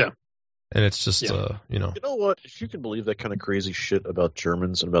long. Yeah. And it's just, You know what? If you can believe that kind of crazy shit about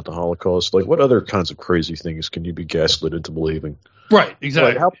Germans and about the Holocaust, like what other kinds of crazy things can you be gaslit into believing? Right,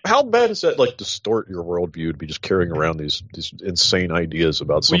 exactly. Like, how bad does that like distort your worldview to be just carrying around these insane ideas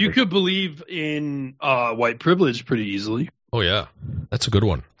about something? Well, you could believe in white privilege pretty easily. Oh yeah, that's a good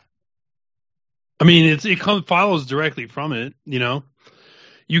one. I mean, it follows directly from it.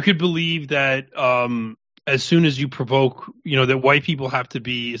 You could believe that as soon as you provoke, that white people have to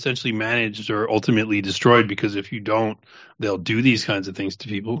be essentially managed or ultimately destroyed because if you don't, they'll do these kinds of things to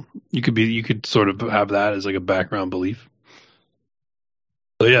people. You could sort of have that as like a background belief.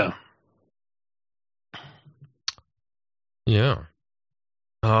 So yeah. Yeah.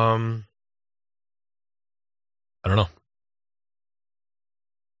 I don't know.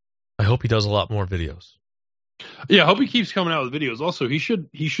 I hope he does a lot more videos. Yeah, I hope he keeps coming out with videos. Also, he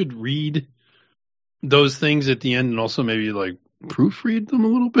should read those things at the end and also maybe like proofread them a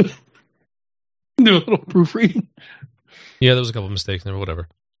little bit. Do a little proofreading. Yeah, there was a couple of mistakes there, whatever.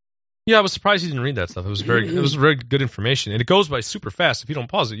 Yeah, I was surprised he didn't read that stuff. It was very good information, and it goes by super fast. If you don't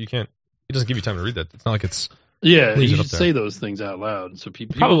pause it, you can't. It doesn't give you time to read that. It's not like it's. Yeah, you should say those things out loud so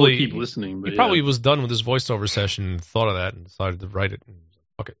people probably keep listening. But he probably was done with his voiceover session and thought of that and decided to write it. And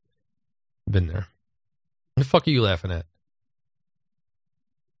fuck it, been there. What the fuck are you laughing at?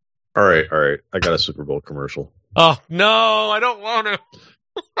 All right. I got a Super Bowl commercial. Oh no, I don't want to.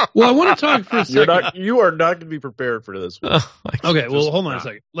 Well, I want to talk for a second. You are not going to be prepared for this one. Okay, well, hold on a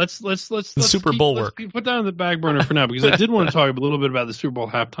second. Let's the Super Bowl work. Put that on the back burner for now because I did want to talk a little bit about the Super Bowl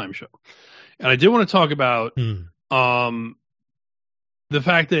halftime show, and I did want to talk about the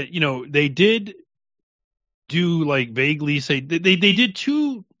fact that they did do like vaguely say they did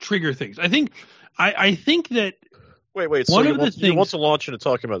two trigger things. I think that. Wait. So you want to launch into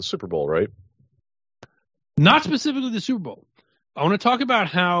talking about the Super Bowl, right? Not specifically the Super Bowl. I want to talk about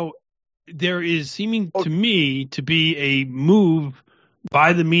how there is seeming to me to be a move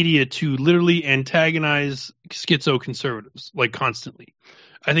by the media to literally antagonize schizo conservatives, like constantly.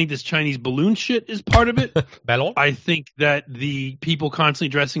 I think this Chinese balloon shit is part of it. I think that the people constantly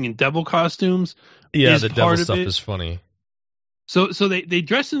dressing in devil costumes is the part devil of stuff it. is funny. So they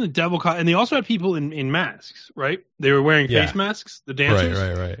dressed in the devil costume, and they also had people in masks, right? They were wearing face masks, the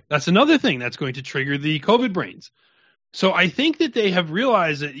dancers. Right. That's another thing that's going to trigger the COVID brains. So I think that they have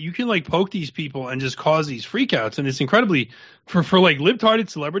realized that you can like poke these people and just cause these freakouts, and it's incredibly for like libtarded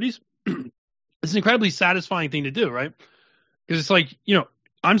celebrities. It's an incredibly satisfying thing to do, right? Because it's like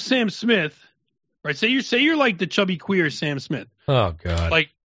I'm Sam Smith, right? Say you're like the chubby queer Sam Smith. Oh God!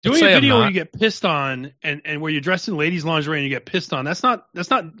 Like doing a video where you get pissed on and where you're dressed in ladies' lingerie and you get pissed on. That's not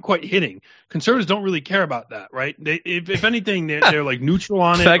quite hitting. Conservatives don't really care about that, right? If anything, they're like neutral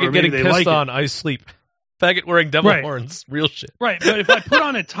on it. Faggot or getting they pissed like on, it. I sleep. Faggot wearing devil horns, real shit. Right, but if I put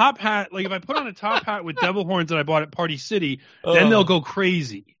on a top hat, with devil horns that I bought at Party City, then they'll go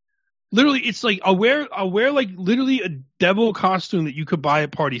crazy. Literally, it's like I'll wear like literally a devil costume that you could buy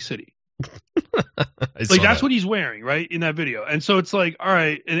at Party City. Like that's what he's wearing, right, in that video. And so it's like, all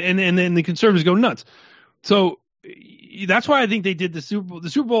right, and then the conservatives go nuts. So that's why I think they did the Super Bowl. The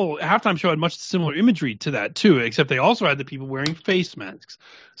Super Bowl halftime show had much similar imagery to that too, except they also had the people wearing face masks.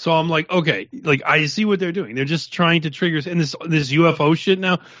 So I'm like, okay, like I see what they're doing. They're just trying to trigger and this UFO shit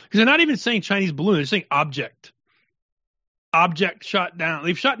now, because they're not even saying Chinese balloon. They're saying object shot down.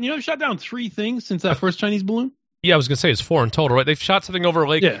 They've shot down 3 things since that first Chinese balloon. Yeah, I was gonna say it's 4 in total, right? They've shot something over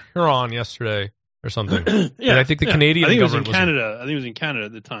Lake Huron yesterday or something. Yeah, and I think the Canadian government was in Canada. I think it was in Canada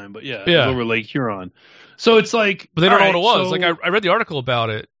at the time, but it yeah, was over Lake Huron. So it's like, but they don't know what it was. So, like I read the article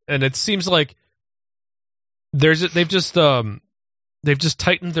about it, and it seems like they've just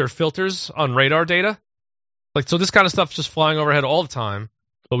tightened their filters on radar data. Like, so this kind of stuff's just flying overhead all the time,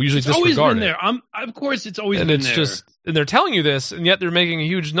 but we usually disregard always been it. there. Of course, it's always and been it's there. just, and they're telling you this, and yet they're making a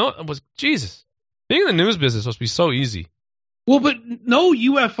huge note. Jesus, being in the news business must be so easy. Well, but no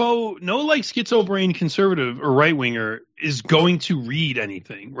UFO, no like schizo brain conservative or right winger is going to read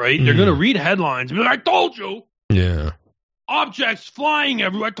anything, right? They're going to read headlines and be like, I told you. Yeah. Objects flying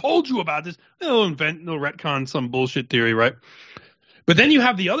everywhere. I told you about this. They'll retcon some bullshit theory, right? But then you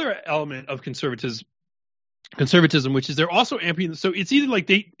have the other element of conservatism, which is they're also amping. So it's either like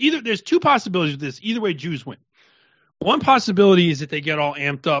there's 2 possibilities with this. Either way, Jews win. One possibility is that they get all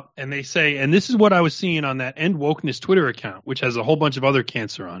amped up and they say, and this is what I was seeing on that End Wokeness Twitter account, which has a whole bunch of other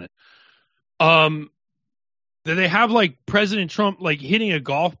cancer on it. That they have like President Trump like hitting a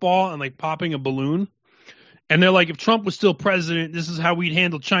golf ball and like popping a balloon. And they're like, if Trump was still president, this is how we'd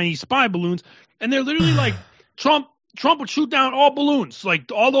handle Chinese spy balloons. And they're literally like, Trump would shoot down all balloons,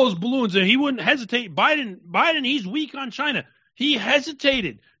 like all those balloons, and he wouldn't hesitate. Biden, he's weak on China. He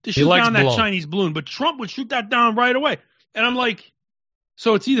hesitated to shoot down that Chinese balloon, but Trump would shoot that down right away. And I'm like,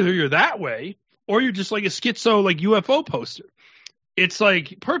 so it's either you're that way or you're just like a schizo, like UFO poster. It's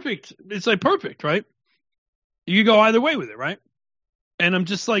like perfect. It's like perfect, right? You could go either way with it, right? And I'm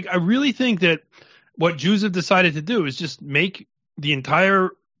just like, I really think that what Jews have decided to do is just make the entire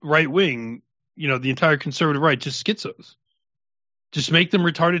right wing, the entire conservative right, just schizos. Just make them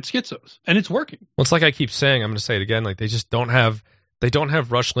retarded schizos, and it's working. Well, it's like I keep saying. I'm going to say it again. Like they don't have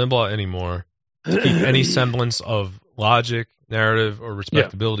Rush Limbaugh anymore to keep any semblance of logic, narrative, or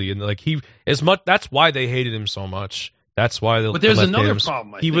respectability. Yeah. And like that's why they hated him so much. That's why. But there's another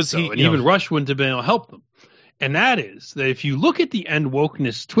problem. Even Rush wouldn't have been able to help them, and that is that if you look at the End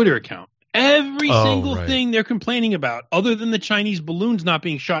Wokeness Twitter account, every single thing they're complaining about, other than the Chinese balloons not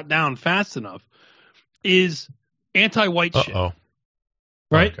being shot down fast enough, is anti-white shit.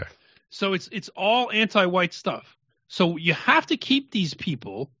 Right? Okay. So it's all anti-white stuff. So you have to keep these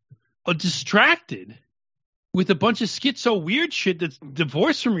people distracted with a bunch of schizo weird shit that's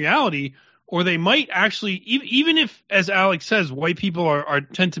divorced from reality, or they might actually, even if, as Alex says, white people are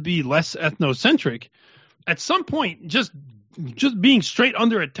tend to be less ethnocentric, at some point, just being straight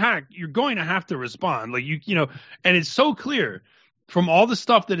under attack, you're going to have to respond. Like and it's so clear from all the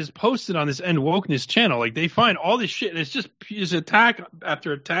stuff that is posted on this End Wokeness channel, like they find all this shit, and it's just attack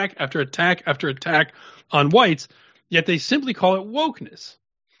after attack after attack after attack on whites, yet they simply call it wokeness.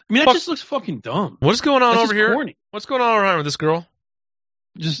 I mean, that just looks fucking dumb. What's going on over here? Corny. What's going on around with this girl?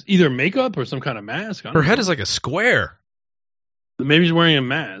 Just either makeup or some kind of mask. Her head is like a square. Maybe she's wearing a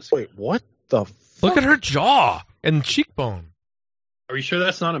mask. Wait, what the fuck? Look at her jaw and cheekbone. Are you sure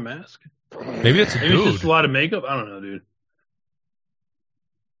that's not a mask? Maybe it's a dude. It's just a lot of makeup. I don't know, dude.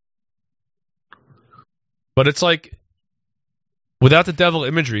 But it's like, without the devil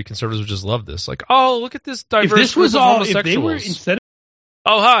imagery, conservatives would just love this. Like, oh, look at this diverse group of homosexuals. If they were instead of...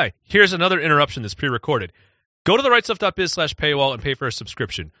 Oh, hi. Here's another interruption that's pre-recorded. Go to therightstuff.biz/paywall and pay for a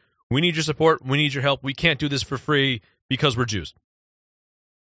subscription. We need your support. We need your help. We can't do this for free because we're Jews.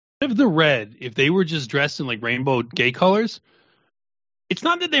 If they were just dressed in like rainbow gay colors, it's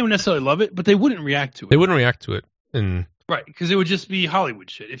not that they would necessarily love it, but they wouldn't react to it. They wouldn't react to it. Right, because it would just be Hollywood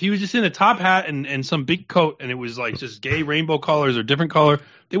shit. If he was just in a top hat and some big coat and it was like just gay rainbow colors or different color,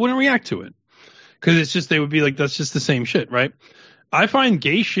 they wouldn't react to it. Because it's just, they would be like, that's just the same shit, right? I find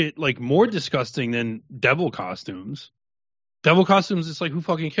gay shit like more disgusting than devil costumes. Devil costumes, it's like, who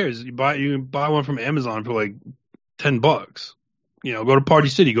fucking cares? You buy one from Amazon for like $10. Go to Party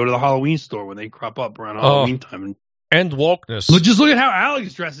City, go to the Halloween store when they crop up around Halloween time. And wokeness. Just look at how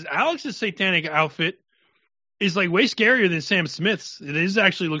Alex dresses. Alex's satanic outfit is like way scarier than Sam Smith's. It is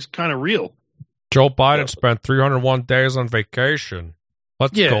actually looks kind of real. Joe Biden spent 301 days on vacation.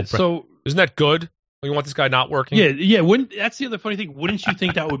 Let's go. So isn't that good? You want this guy not working? Yeah. That's the other funny thing. Wouldn't you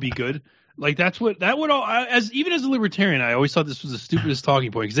think that would be good? Like that would all. Even as a libertarian, I always thought this was the stupidest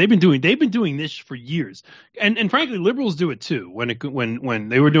talking point because they've been doing this for years, and frankly, liberals do it too. When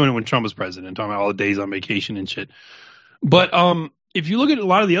they were doing it when Trump was president, talking about all the days on vacation and shit. But if you look at a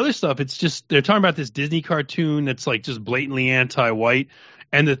lot of the other stuff, it's just they're talking about this Disney cartoon that's like just blatantly anti-white,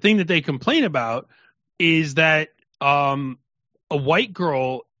 and the thing that they complain about is that a white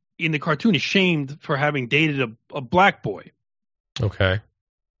girl in the cartoon is shamed for having dated a black boy. Okay.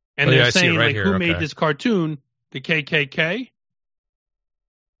 And they're saying, like, who made this cartoon? The KKK?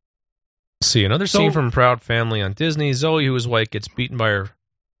 See, another scene from Proud Family on Disney. Zoe, who is white, gets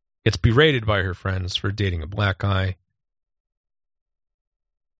berated by her friends for dating a black guy.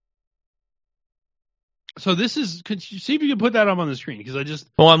 So this is, could you see if you can put that up on the screen? Because I just...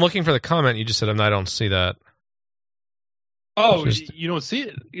 Well, I'm looking for the comment you just said, and I don't see that. Oh, you don't see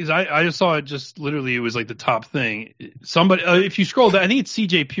it? Because I just saw it just literally, it was like the top thing. Somebody, if you scroll down, I think it's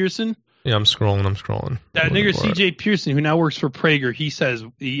CJ Pearson. Yeah, I'm scrolling. That nigger CJ Pearson, who now works for Prager, he says,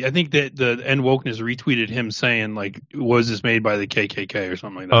 I think that the End Wokeness retweeted him saying, like, was this made by the KKK or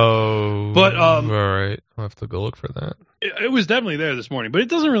something like that? Oh, but all right. I'll have to go look for that. It was definitely there this morning, but it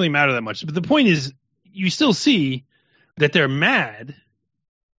doesn't really matter that much. But the point is, you still see that they're mad.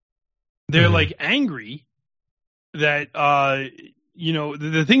 They're like angry that,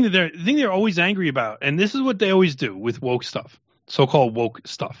 the thing they're always angry about, and this is what they always do with woke stuff, so-called woke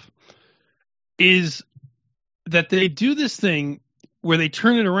stuff, is that they do this thing where they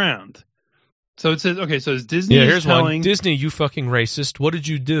turn it around. So it says, okay, so it's Disney here's one. Disney, you fucking racist. What did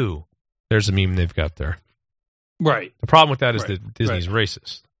you do? There's a meme they've got there. Right. The problem with that is that Disney's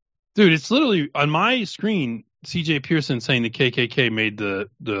racist. Dude, it's literally, on my screen, CJ Pearson saying the KKK made the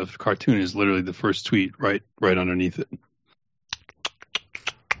cartoon is literally the first tweet right underneath it.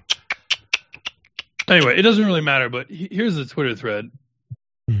 Anyway, it doesn't really matter, but here's the Twitter thread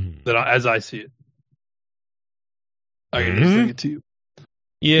that as I see it. I can just bring it to you.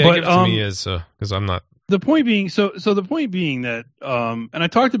 Yeah, but, give it to me because I'm not. The point being, so the point being that, and I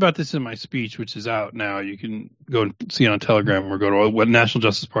talked about this in my speech, which is out now. You can go and see it on Telegram or go to a National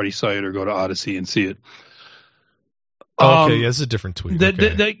Justice Party site or go to Odyssey and see it. Okay, yeah, this is a different tweet.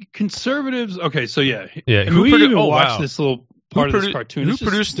 That conservatives. Okay, so yeah. Yeah. Who even watched this little part of this cartoon? Who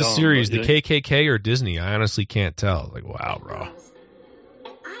produced the series, the KKK or Disney? I honestly can't tell. Like, wow, bro.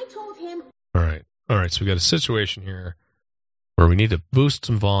 I told him. All right. So we got a situation here where we need to boost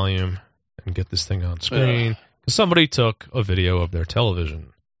some volume and get this thing on screen because somebody took a video of their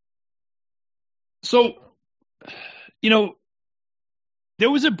television. So, there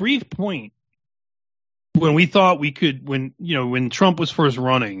was a brief point when we thought we could, when Trump was first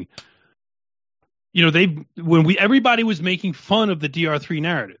running, everybody was making fun of the DR3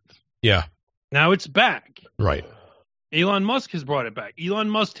 narrative. Yeah. Now it's back. Right. Elon Musk has brought it back. Elon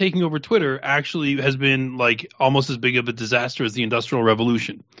Musk taking over Twitter actually has been like almost as big of a disaster as the Industrial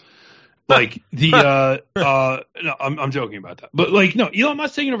Revolution. Like no, I'm joking about that. But Elon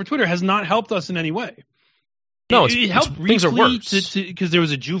Musk taking over Twitter has not helped us in any way. No, it helped things are worse because there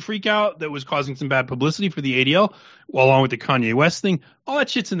was a Jew freak out that was causing some bad publicity for the ADL, along with the Kanye West thing. All that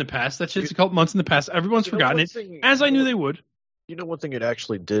shit's in the past. That shit's a couple months in the past. Everyone's forgotten it, as I knew they would. You know, one thing it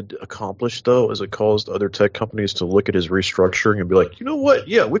actually did accomplish, though, is it caused other tech companies to look at his restructuring and be like, you know what?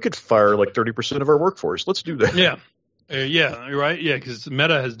 Yeah, we could fire like 30% of our workforce. Let's do that. Yeah. Yeah, you're right. Yeah, because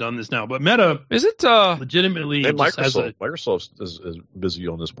Meta has done this now. But Meta is it legitimately and Microsoft is busy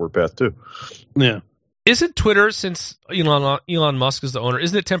on this warpath too. Yeah. Isn't Twitter, since Elon Musk is the owner,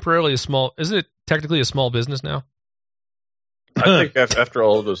 isn't it technically a small business now? I think after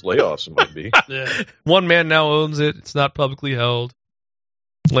all of those layoffs, it might be. Yeah. One man now owns it. It's not publicly held.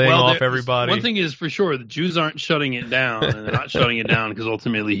 Laying off everybody. One thing is for sure, the Jews aren't shutting it down, and they're not shutting it down because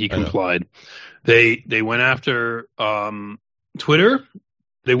ultimately he complied. They went after Twitter.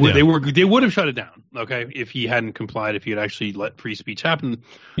 They would have shut it down, okay, if he hadn't complied, if he had actually let free speech happen.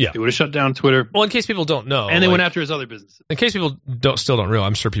 Yeah. They would have shut down Twitter. Well, in case people don't know. And they went after his other businesses. In case people still don't realize,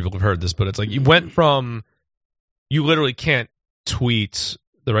 I'm sure people have heard this, but it's like you went from, you literally can't tweet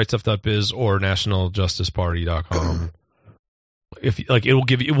the rightstuff.biz or nationaljusticeparty.com. If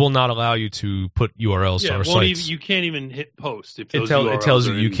it will not allow you to put URLs to our sites. You can't even hit post. If it tells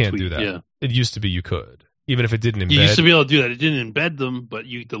you can't do that. Yeah. It used to be you could, even if it didn't embed. You used to be able to do that. It didn't embed them, but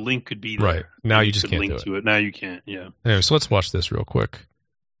the link could be there. Right. Now you just can't link do it. to it. Now you can't. Yeah. Anyway, so let's watch this real quick.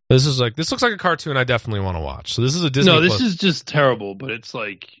 This looks like a cartoon I definitely want to watch. So this is a Disney. No, this is just terrible. But it's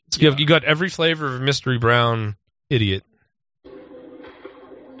like you got every flavor of Mystery Brown idiot.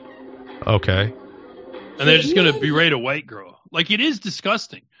 Okay. And they're just going to berate a white girl. Like, it is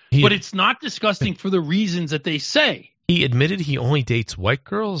disgusting. But it's not disgusting for the reasons that they say. He admitted he only dates white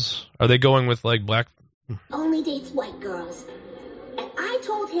girls? Are they going with, like, black? Only dates white girls. And I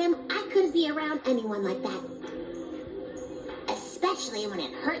told him I couldn't be around anyone like that. Especially when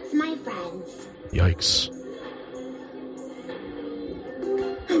it hurts my friends. Yikes.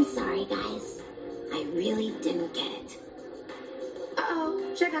 I'm sorry, guys. I really didn't get it.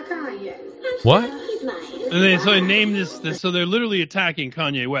 Uh-oh, check out Kanye. What? He's mine. And so they named this. So they're literally attacking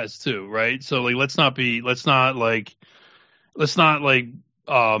Kanye West too, right? So like, let's not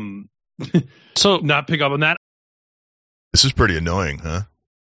so not pick up on that. This is pretty annoying, huh?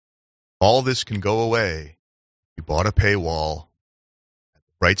 All this can go away. You bought a paywall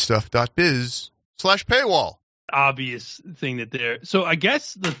at rightstuff.biz/paywall. Obvious thing that they're. So I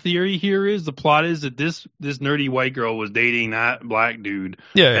guess the theory here is, the plot is that this nerdy white girl was dating that black dude.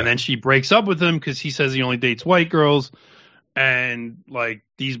 Yeah. And then she breaks up with him because he says he only dates white girls. And like,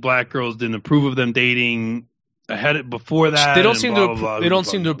 these black girls didn't approve of them dating before that. They don't seem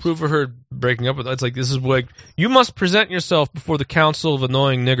to approve of her breaking up with. It's like, this is like, you must present yourself before the council of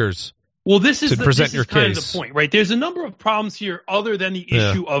annoying niggers. Well, this is kind of the point, right? There's a number of problems here other than the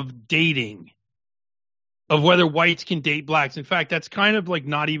issue of dating, of whether whites can date blacks. In fact, that's kind of like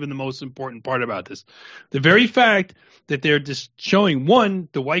not even the most important part about this. The very fact that they're just showing, one,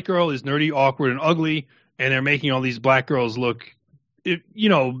 the white girl is nerdy, awkward, and ugly, and they're making all these black girls look,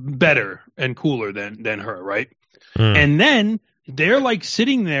 better and cooler than her, right? And then they're like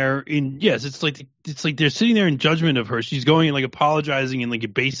sitting there it's like they're sitting there in judgment of her. She's going and like apologizing and like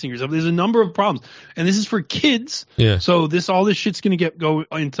abasing herself. There's a number of problems, and this is for kids. Yeah. So all this shit's gonna go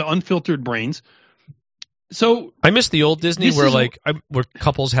into unfiltered brains. So I miss the old Disney where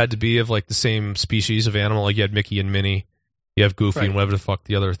couples had to be of like the same species of animal. Like you had Mickey and Minnie, you have Goofy and whatever the fuck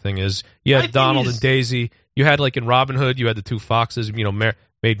the other thing is. You had Donald and Daisy. You had like in Robin Hood, you had the two foxes.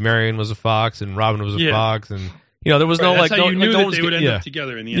 Maid Marian was a fox and Robin was a fox, and there was no like. That's how you knew that they would end up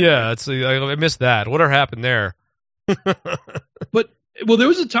together in the end. Yeah, I missed that. Whatever happened there? Well, there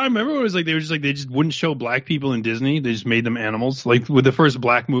was a time, remember, it was like they just wouldn't show black people in Disney. They just made them animals. Like with the first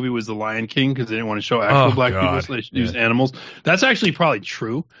black movie was The Lion King, because they didn't want to show actual black people, so they used animals. That's actually probably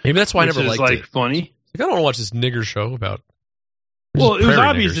true. Maybe that's why I never liked it. Funny. I don't want to watch this nigger show about. Well, it was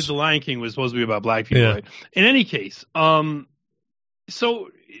obvious that The Lion King was supposed to be about black people, right? In any case, so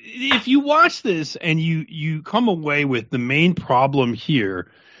if you watch this and you come away with the main problem here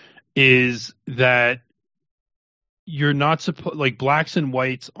is that you're not supposed, like, blacks and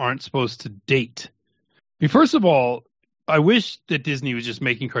whites aren't supposed to date. I mean, first of all, I wish that Disney was just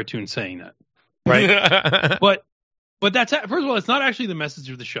making cartoons saying that, right? but that's, first of all, it's not actually the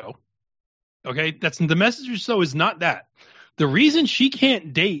message of the show. Okay, that's the message of the show is not that. The reason she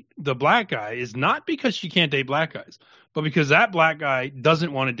can't date the black guy is not because she can't date black guys, but because that black guy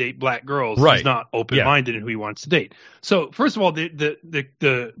doesn't want to date black girls. Right. He's not open-minded in who he wants to date. So, first of all,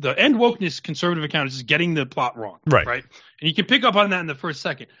 the end wokeness conservative account is just getting the plot wrong. Right. And you can pick up on that in the first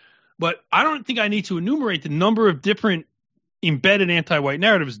second. But I don't think I need to enumerate the number of different embedded anti-white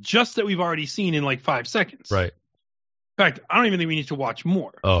narratives just that we've already seen in like 5 seconds. Right. In fact, I don't even think we need to watch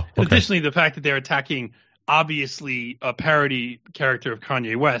more. Oh, okay. And additionally, the fact that they're attacking obviously a parody character of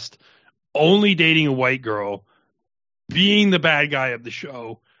Kanye West, only dating a white girl, being the bad guy of the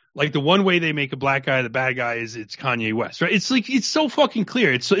show. Like, the one way they make a black guy the bad guy is it's Kanye West, right? It's like, it's so fucking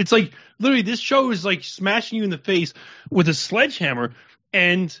clear. It's like literally this show is like smashing you in the face with a sledgehammer,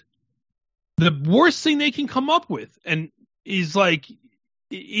 and the worst thing they can come up with and is like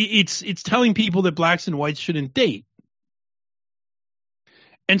it's telling people that blacks and whites shouldn't date.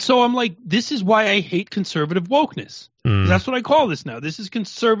 And so I'm like, this is why I hate conservative wokeness. That's what I call this now. This is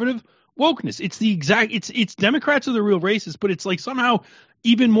conservative wokeness. It's the exact. It's Democrats are the real racists, but it's like somehow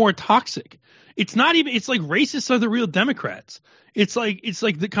even more toxic. It's not even. It's like racists are the real Democrats. It's like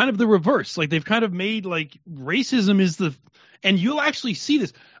the kind of the reverse. Like they've kind of made like racism is the. And you'll actually see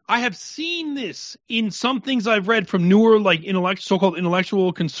this. I have seen this in some things I've read from newer like so-called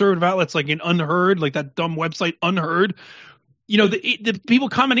intellectual conservative outlets, like in Unheard, like that dumb website Unheard. The people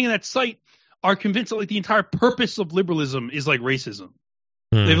commenting on that site are convinced that like the entire purpose of liberalism is like racism.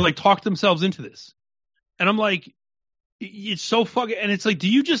 They've like talked themselves into this. And I'm like, it's so fucking, and it's like, do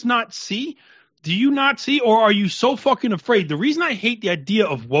you just not see? Do you not see? Or are you so fucking afraid? The reason I hate the idea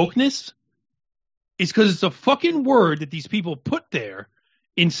of wokeness is because it's a fucking word that these people put there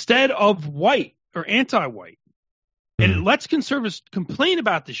instead of white or anti-white. And it lets conservatives complain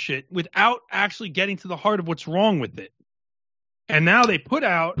about this shit without actually getting to the heart of what's wrong with it. And now they put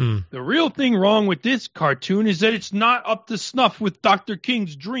out the real thing wrong with this cartoon is that it's not up to snuff with Dr.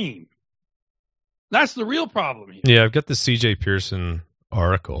 King's dream. That's the real problem here. Yeah, I've got the C.J. Pearson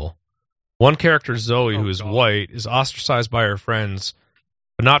article. One character, Zoe, who is white, is ostracized by her friends,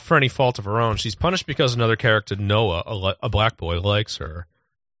 but not for any fault of her own. She's punished because another character, Noah, a black boy, likes her.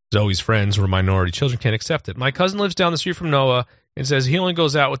 Zoe's friends, who are minority children, can't accept it. My cousin lives down the street from Noah and says he only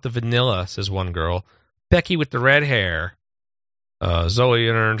goes out with the vanilla, says one girl. Becky with the red hair. Zoe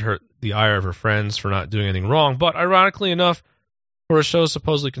earned the ire of her friends for not doing anything wrong, but ironically enough, for a show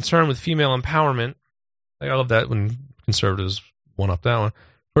supposedly concerned with female empowerment, I love that when conservatives one-up that one,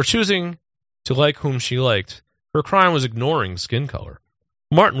 for choosing to like whom she liked, her crime was ignoring skin color.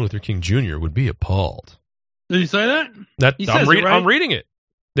 Martin Luther King Jr. would be appalled. Did he say that? I'm reading it.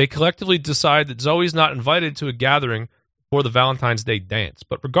 They collectively decide that Zoe's not invited to a gathering for the Valentine's Day dance,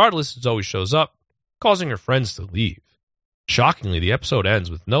 but regardless, Zoe shows up, causing her friends to leave. Shockingly, the episode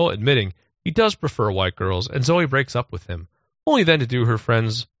ends with Noah admitting he does prefer white girls, and Zoe breaks up with him. Only then do her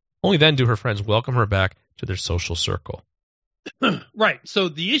friends welcome her back to their social circle. Right. So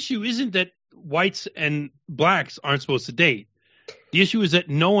the issue isn't that whites and blacks aren't supposed to date. The issue is that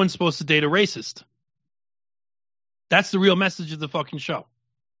no one's supposed to date a racist. That's the real message of the fucking show.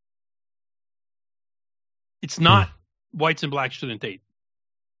 It's not whites and blacks shouldn't date.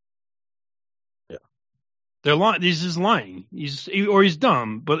 Yeah. They're lying. He's just lying. He's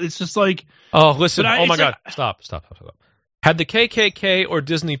dumb. But it's just like. Oh, listen. Oh my God. Stop. Had the KKK or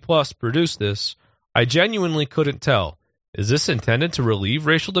Disney Plus produced this, I genuinely couldn't tell. Is this intended to relieve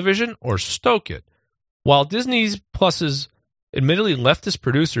racial division or stoke it? While Disney Plus's admittedly leftist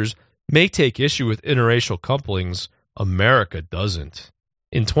producers may take issue with interracial couplings, America doesn't.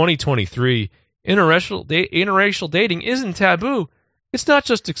 In 2023, interracial dating isn't taboo. It's not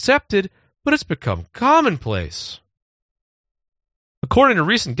just accepted, but it's become commonplace. According to a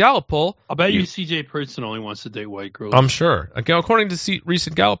recent Gallup poll... I'll bet you C.J. Purson only wants to date white girls. I'm sure. According to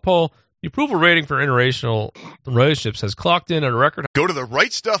recent Gallup poll, the approval rating for interracial relationships has clocked in at a record... Go to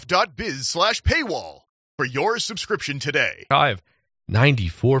therightstuff.biz/paywall for your subscription today. ...high of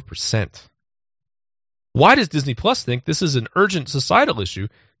 94%. Why does Disney Plus think this is an urgent societal issue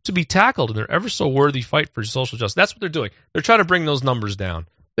to be tackled in their ever-so-worthy fight for social justice? That's what they're doing. They're trying to bring those numbers down.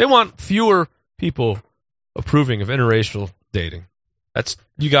 They want fewer people approving of interracial dating.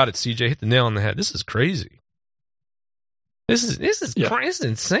 You got it, CJ. Hit the nail on the head. This is crazy. This is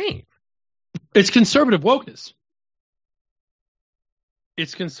insane. It's conservative wokeness.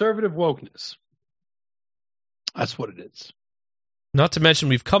 It's conservative wokeness. That's what it is. Not to mention,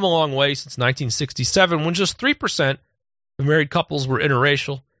 we've come a long way since 1967, when just 3% of married couples were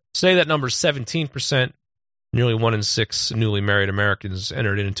interracial. Today, that number is 17%. Nearly 1 in 6 newly married Americans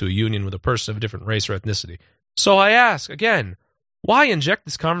entered into a union with a person of a different race or ethnicity. So I ask, again, why inject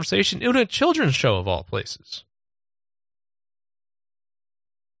this conversation into a children's show of all places?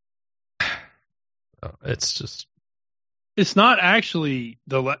 It's not actually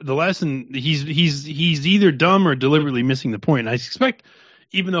the lesson. He's either dumb or deliberately missing the point. And I suspect,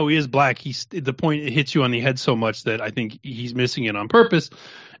 even though he is black, the point hits you on the head so much that I think he's missing it on purpose.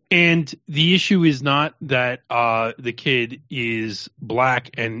 And the issue is not that the kid is black,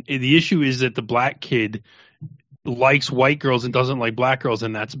 and the issue is that the black kid likes white girls and doesn't like black girls,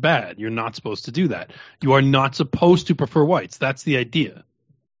 and that's bad. You're not supposed to do that. You are not supposed to prefer whites. That's the idea.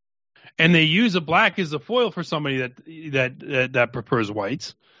 And they use a black as a foil for somebody that prefers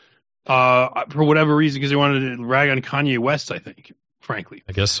whites for whatever reason, because they wanted to rag on Kanye West, I think, frankly.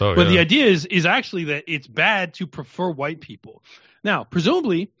 I guess so, But yeah. the idea is actually that it's bad to prefer white people. Now,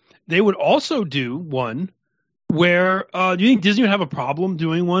 presumably, they would also do one where do you think Disney would have a problem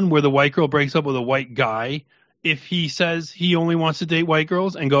doing one where the white girl breaks up with a white guy if he says he only wants to date white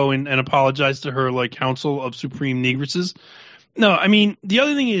girls and go and apologize to her like Council of Supreme Negresses? No, I mean, the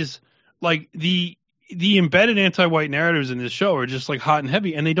other thing is, like, the embedded anti-white narratives in this show are just like hot and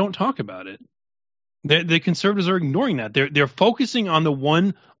heavy, and they don't talk about it. The conservatives are ignoring that. They're focusing on the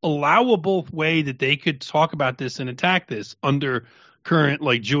one allowable way that they could talk about this and attack this under current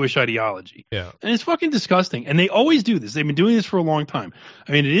like Jewish ideology. Yeah. And it's fucking disgusting. And they always do this. They've been doing this for a long time.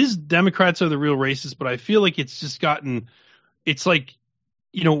 I mean, it is Democrats are the real racists, but I feel like it's just it's like,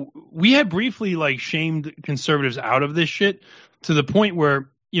 you know, we had briefly like shamed conservatives out of this shit to the point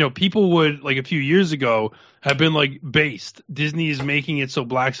where, you know, people would, like a few years ago, have been like, based. Disney is making it so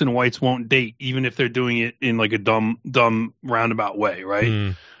blacks and whites won't date, even if they're doing it in like a dumb roundabout way,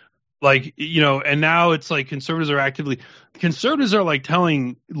 right? Like, you know, and now it's like conservatives are like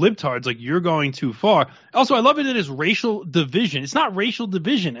telling libtards, like, you're going too far. Also, I love it as racial division. It's not racial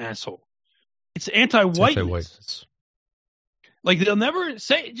division, asshole. It's anti-whiteness. Like, they'll never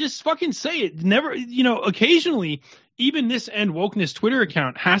say, just fucking say it. Never, you know, occasionally, even this End Wokeness Twitter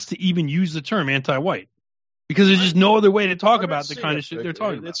account has to even use the term anti-white. Because there's just no other way to talk about the kind of shit they're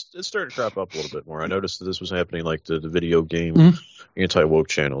talking about. It's starting to crop up a little bit more. I noticed that this was happening, like the video game anti-woke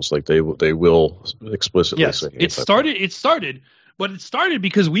channels. Like they will explicitly say anti-woke. It started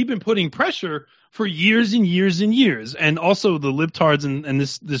because we've been putting pressure for years and years and years. And also the libtards and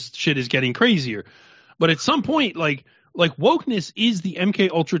this shit is getting crazier. But at some point, like, like wokeness is the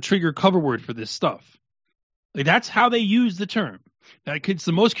MK Ultra trigger cover word for this stuff. Like that's how they use the term. It's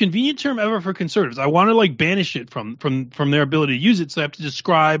the most convenient term ever for conservatives. I want to like banish it from their ability to use it, so I have to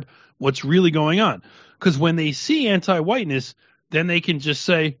describe what's really going on. Because when they see anti-whiteness, then they can just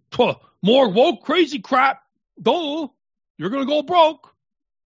say, more woke crazy crap. Duh, you're going to go broke.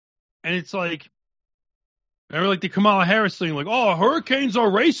 And it's like, remember like the Kamala Harris thing, like, oh, hurricanes are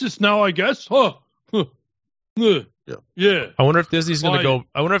racist now, I guess. Yeah. I wonder if Disney's going to go.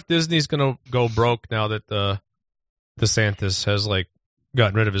 I wonder if Disney's going to go broke now that DeSantis has like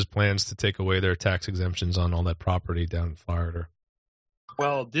gotten rid of his plans to take away their tax exemptions on all that property down in Florida.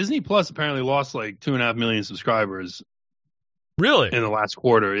 Well, Disney Plus apparently lost like 2.5 million subscribers. Really? In the last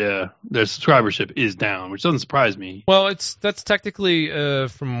quarter, yeah. Their subscribership is down, which doesn't surprise me. Well, that's technically,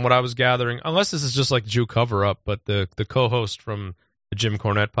 from what I was gathering, unless this is just like Jew cover-up, but the co-host from the Jim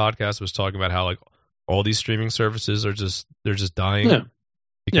Cornette podcast was talking about how like all these streaming services are just dying. Yeah.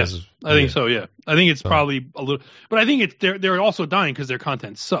 Because I think so, yeah. I think it's probably a little, but I think they're also dying because their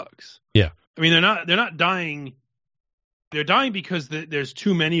content sucks. Yeah. I mean, they're not dying. They're dying because there's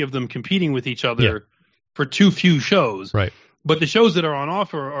too many of them competing with each other for too few shows. Right. But the shows that are on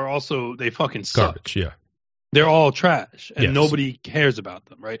offer are also, they fucking suck. Garbage, yeah. They're all trash, and nobody cares about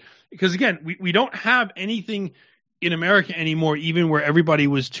them, right? Because, again, we don't have anything in America anymore, even where everybody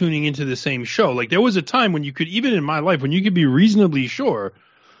was tuning into the same show. Like, there was a time when you could, even in my life, when you could be reasonably sure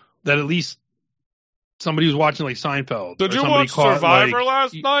that at least somebody was watching, like, Seinfeld. Did you watch Survivor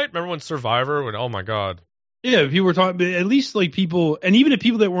last night? Remember when Survivor went, oh, my God. Yeah, people were talking, at least, like, people, and even if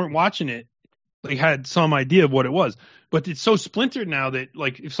people that weren't watching it, like, had some idea of what it was. But it's so splintered now that,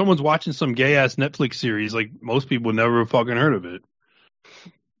 like, if someone's watching some gay-ass Netflix series, like, most people never have fucking heard of it.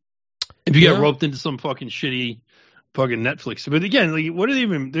 If you get roped into some fucking shitty fucking Netflix. But again, like, what are they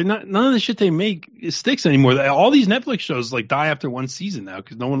even, they're not, none of the shit they make sticks anymore. All these Netflix shows, like, die after one season now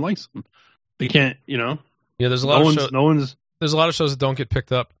because no one likes them. They can't, you know? Yeah, there's a lot of shows. There's a lot of shows that don't get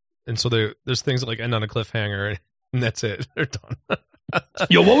picked up. And so there's things that, like, end on a cliffhanger, and that's it. They're done.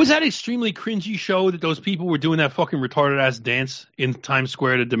 Yo, what was that extremely cringy show that those people were doing that fucking retarded ass dance in Times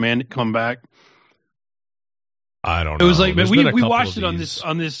Square to demand it come back? I don't know. It was like we watched it on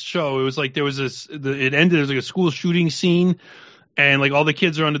this show. It was like there was it ended as like a school shooting scene, and like all the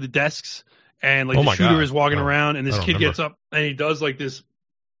kids are under the desks, and like the shooter is walking around, and this kid gets up and he does like this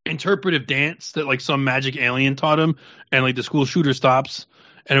interpretive dance that like some magic alien taught him, and like the school shooter stops.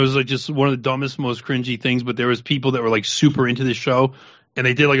 And it was like just one of the dumbest, most cringy things. But there was people that were like super into this show, and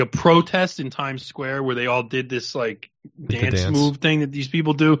they did like a protest in Times Square where they all did this like dance move thing that these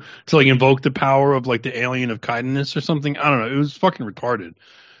people do to like invoke the power of like the alien of kindness or something. I don't know. It was fucking retarded.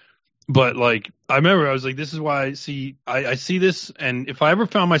 But like I remember, I was like, this is why I see this, and if I ever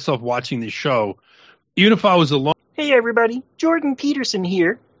found myself watching this show, even if I was alone. Hey everybody, Jordan Peterson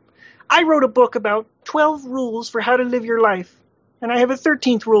here. I wrote a book about 12 rules for how to live your life. And I have a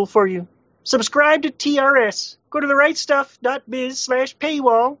 13th rule for you. Subscribe to TRS. Go to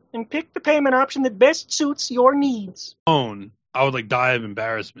therightstuff.biz/paywall and pick the payment option that best suits your needs. I would like die of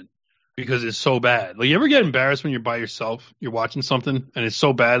embarrassment because it's so bad. Like, you ever get embarrassed when you're by yourself, you're watching something, and it's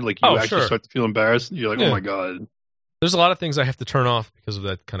so bad, like you start to feel embarrassed. You're like, oh my God. There's a lot of things I have to turn off because of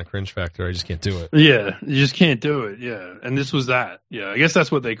that kind of cringe factor. I just can't do it. Yeah, you just can't do it. Yeah, and this was that. Yeah, I guess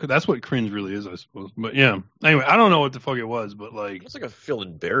that's what cringe really is, I suppose. But yeah, anyway, I don't know what the fuck it was, but like, it's like I feel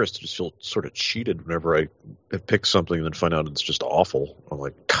embarrassed. I just feel sort of cheated whenever I pick something and then find out it's just awful. I'm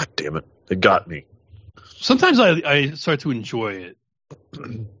like, God damn it, it got me. Sometimes I start to enjoy it.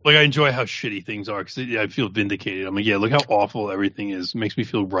 Like, I enjoy how shitty things are because I feel vindicated. I'm like, yeah, look how awful everything is. It makes me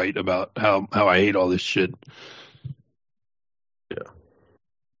feel right about how I hate all this shit. Yeah.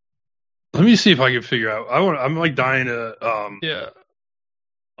 Let me see if I can figure out. I'm like dying to. Yeah.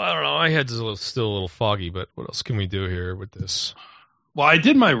 I don't know. My head's still a little foggy, but what else can we do here with this? Well, I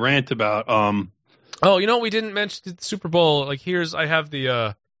did my rant about. Oh, you know, we didn't mention the Super Bowl. Like, I have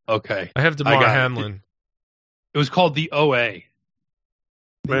the. Okay. I have DeMar Hamlin. It was called the OA.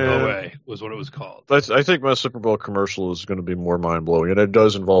 OA was what it was called. I think my Super Bowl commercial is going to be more mind blowing, and it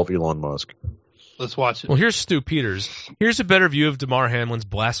does involve Elon Musk. Let's watch it. Well, here's Stu Peters. Here's a better view of DeMar Hamlin's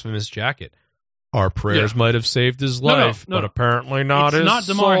blasphemous jacket. Our prayers might have saved his life, but apparently not his soul. It's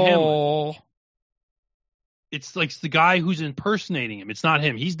not DeMar Hamlin. It's like the guy who's impersonating him. It's not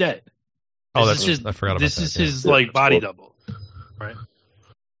him. He's dead. I forgot about that. This is his like body double, right?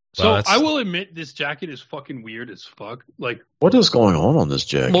 So I will admit this jacket is fucking weird as fuck. Like, what is going on this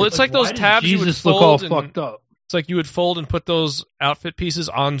jacket? Well, it's like those tabs you would fold. Look all fucked up. It's like you would fold and put those outfit pieces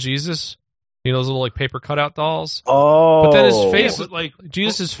on Jesus. You know those little like paper cutout dolls. Oh, but then his face, but, like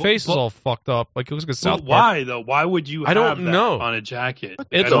Jesus' face is all fucked up. Like it looks like a South Park. Why though? Why would you? I don't have that know. on a jacket.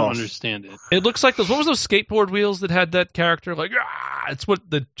 I don't understand it. It looks like those. What was those skateboard wheels that had that character? Like, it's what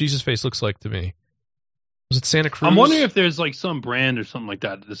the Jesus face looks like to me. Was it Santa Cruz? I'm wondering if there's like some brand or something like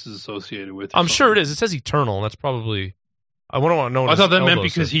that this is associated with. I'm sure it is. It says Eternal. That's probably. I want to know. I thought that meant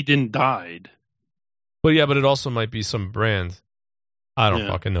because he didn't died. But yeah, but it also might be some brand. I don't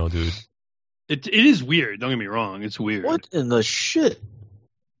fucking know, dude. It is weird. Don't get me wrong. It's weird. What in the shit?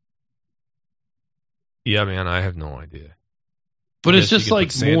 Yeah, man, I have no idea. But it's just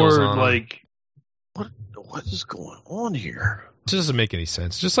like more like what is going on here? It just doesn't make any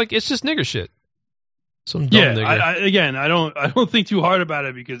sense. Just like it's just nigger shit. Some dumb nigger. I don't think too hard about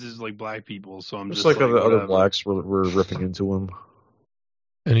it because it's like black people. So I'm just like other blacks were ripping into him.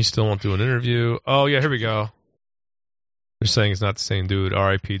 And he still won't do an interview. Oh yeah, here we go. They're saying it's not the same dude.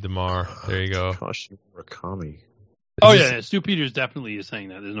 R.I.P. DeMar. There you go. Gosh, Murakami. Oh yeah, Stu Peters definitely is saying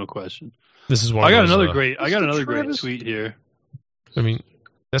that. There's no question. This is one. I got another great tweet here. I mean,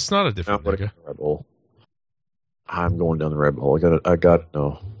 that's not a different nigga. I'm going down the rabbit hole. I got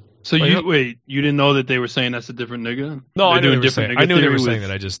no. So you didn't know that they were saying that's a different nigga? No, I knew they were saying. I knew they were saying that.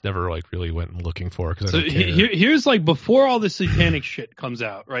 I just never like really went looking for it. So here's like before all this satanic shit comes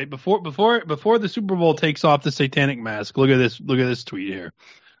out, right? Before the Super Bowl takes off the satanic mask. Look at this tweet here.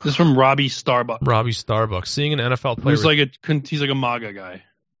 This is from Robbie Starbuck. Robbie Starbuck seeing an NFL player. He's like a MAGA guy.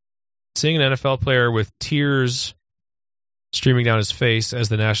 Seeing an NFL player with tears streaming down his face as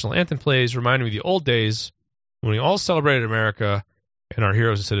the national anthem plays reminded me of the old days when we all celebrated America and our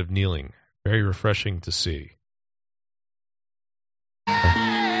heroes instead of kneeling. Very refreshing to see.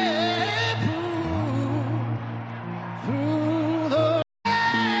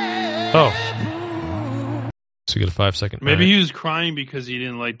 Oh. So you get a 5-second. Maybe he was crying because he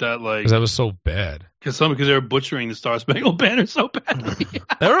didn't like that. Like because that was so bad. Because they were butchering the Star Spangled Banner so badly.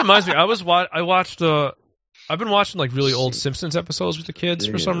 That reminds me. I've been watching like really old Simpsons episodes with the kids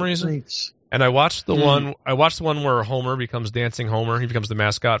for some reason. And I watched the one. I watched the one where Homer becomes Dancing Homer. He becomes the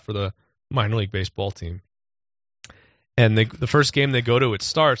mascot for the minor league baseball team. And the first game they go to, it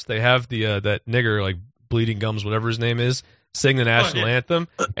starts. They have that nigger like Bleeding Gums, whatever his name is, sing the national anthem,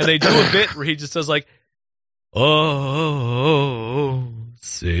 and they do a bit where he just says like, "Oh,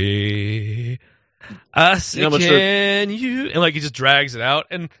 say, I say, can you?" And like he just drags it out,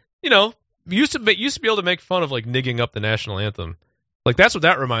 and you used to be able to make fun of like nigging up the national anthem. Like that's what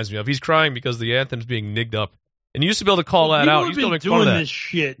that reminds me of. He's crying because the anthem's being nigged up, and you used to be able to call that out. You been doing this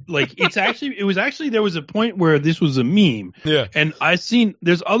shit. Like there was a point where this was a meme. Yeah, and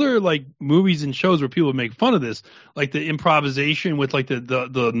there's other like movies and shows where people make fun of this, like the improvisation with like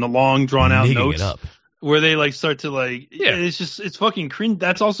the long drawn out notes. It up. Where they like start to like, it's fucking cringe.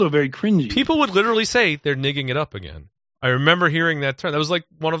 That's also very cringy. People would literally say they're nigging it up again. I remember hearing that term. That was like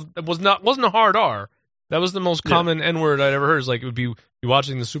wasn't a hard R. That was the most common N word I'd ever heard. Is like it would be you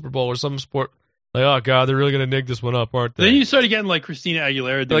watching the Super Bowl or some sport. Like, oh god, they're really gonna nig this one up, aren't they? Then you started getting like Christina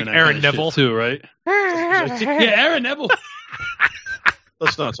Aguilera doing like Aaron Neville too, right? Yeah, Aaron Neville.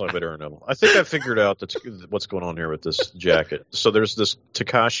 Let's not talk about Aaron Neville. I think I figured out what's going on here with this jacket. So there's this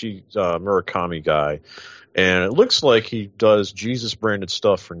Takashi Murakami guy, and it looks like he does Jesus-branded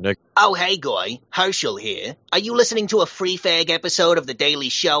stuff for Nick. Oh, hey, Goy. Herschel here. Are you listening to a free fag episode of The Daily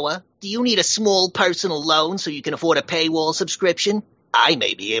Shower? Do you need a small personal loan so you can afford a paywall subscription? I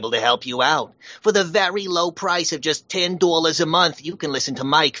may be able to help you out. For the very low price of just $10 a month, you can listen to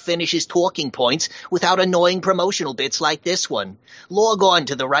Mike finish his talking points without annoying promotional bits like this one. Log on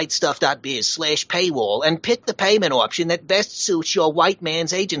to therightstuff.biz/paywall and pick the payment option that best suits your white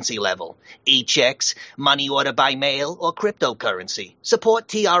man's agency level. E-checks, money order by mail, or cryptocurrency. Support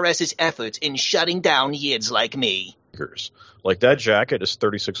TRS's efforts in shutting down yids like me. Like that jacket is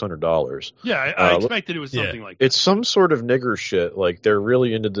 $3,600. Yeah, I expected it was something like that. It's some sort of nigger shit. Like they're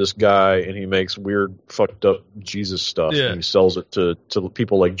really into this guy, and he makes weird, fucked up Jesus stuff, and he sells it to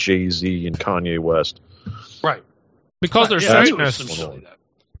people like Jay-Z and Kanye West. Right, because they're Satanists.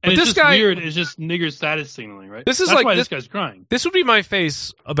 And this guy weird. It's just nigger status signaling, right? That's why this guy's crying. This would be my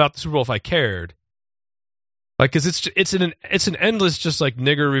face about the Super Bowl if I cared. Like, because it's an endless just like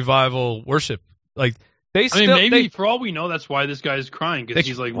nigger revival worship. Like. Maybe for all we know, that's why this guy's crying, because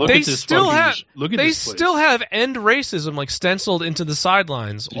he's like, look at this place. They still have end racism like stenciled into the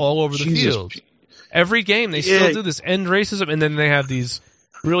sidelines all over the field. Every game they still do this end racism, and then they have these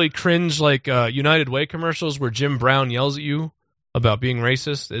really cringe like United Way commercials where Jim Brown yells at you about being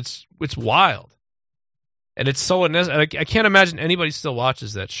racist. It's wild, and it's so unnecessary. I can't imagine anybody still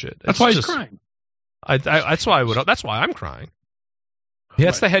watches that shit. That's why he's crying. That's why I'm crying. Yeah,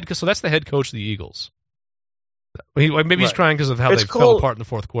 that's the head. So that's the head coach of the Eagles. Maybe he's crying because of how they fell apart in the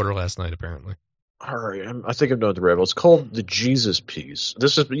fourth quarter last night. Apparently. All right, I think I'm done with the rebel. It's called the Jesus piece.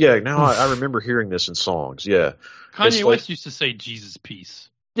 This is now I remember hearing this in songs. Yeah, Kanye West used to say Jesus piece.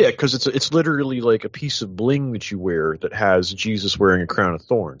 Yeah, because it's literally like a piece of bling that you wear that has Jesus wearing a crown of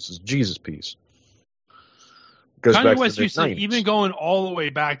thorns. It's a Jesus piece. Kanye West used to, even going all the way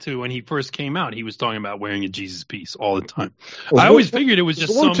back to when he first came out, he was talking about wearing a Jesus piece all the time. I always figured it was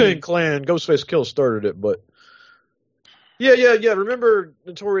just the Wu-Tang Clan, Ghostface Killah started it, but yeah. Remember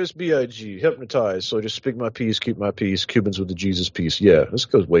Notorious B.I.G. Hypnotized. So just speak my peace, keep my peace. Cubans with the Jesus piece. Yeah, this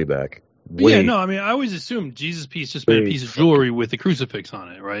goes way back. I always assumed Jesus piece just meant a piece of jewelry with a crucifix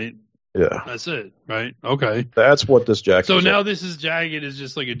on it, right? Yeah, that's it, right? Okay, that's what this jacket. So now this is jagged is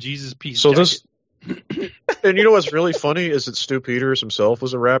just like a Jesus piece. So jacket. And you know what's really funny is that Stu Peters himself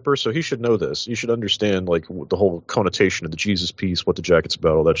was a rapper, so he should know this. You should understand like the whole connotation of the Jesus piece, what the jacket's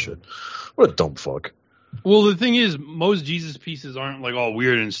about, all that shit. What a dumb fuck. Well, the thing is, most Jesus pieces aren't like all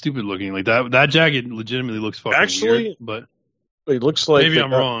weird and stupid looking. Like that jacket legitimately looks fucking weird. But it looks like maybe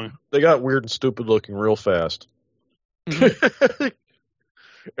I'm wrong. They got weird and stupid looking real fast. And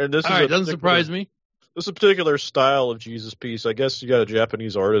this doesn't surprise me. This is a particular style of Jesus piece. I guess you got a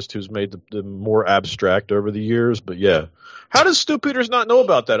Japanese artist who's made the more abstract over the years, but yeah. How does Stu Peters not know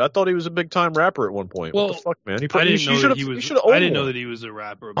about that? I thought he was a big time rapper at one point. Well, what the fuck, man? I didn't know that he was a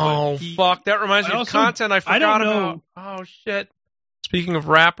rapper. But fuck! That reminds me of content I forgot about. Oh shit! Speaking of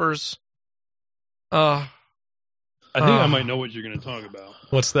rappers, I think I might know what you're going to talk about.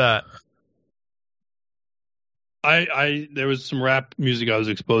 What's that? There was some rap music I was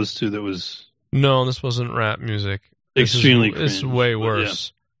exposed to that was. No, this wasn't rap music. Extremely This is way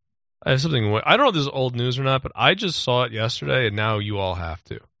worse. Yeah. I have something. I don't know if this is old news or not, but I just saw it yesterday, and now you all have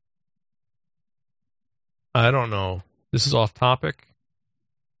to. I don't know. This is off topic,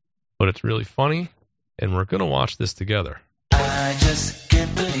 but it's really funny, and we're gonna watch this together. I just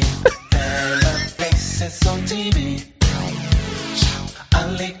can't believe that my face is on TV.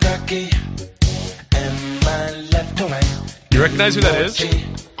 Oligarchy, am I left to right? You recognize who that is?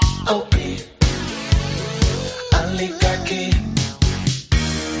 Oligarchy.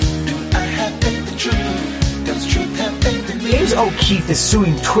 Do I have faith in truth? Does truth have faith in me? James O'Keefe is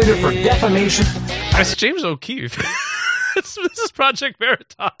suing Twitter for defamation. That's James O'Keefe. This is Project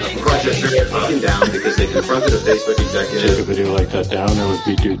Veritas. Project Veritas taken down because they confronted a Facebook executive. Take a video like that down, it would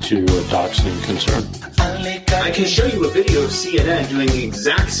be due to a doxing concern. I can show you a video of CNN doing the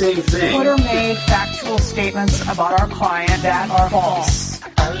exact same thing. Twitter made factual statements about our client that are false.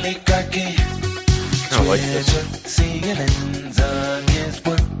 Oligarchy. I don't like this.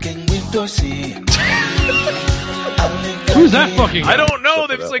 Who's that fucking guy? I don't know.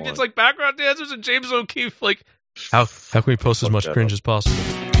 It's like background dancers and James O'Keefe. Like, how can we post as much cringe as possible?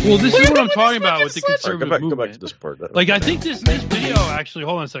 Well, this is what I'm talking about with the conservative movement. Go back to this part. Like, I think this video actually.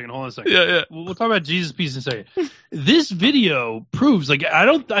 Hold on a second. Yeah. We'll talk about Jesus piece in a second. This video proves, like,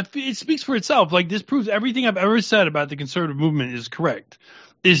 it speaks for itself. Like, this proves everything I've ever said about the conservative movement is correct.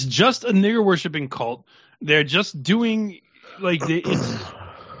 It's just a nigger worshipping cult. They're just doing like it's.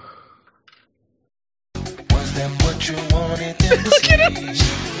 Was that what you wanted them to see?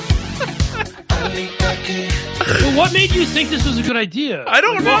 Well, what made you think this was a good idea? I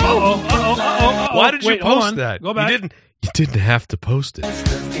don't know. Why did you post that? Go back. You didn't have to post it.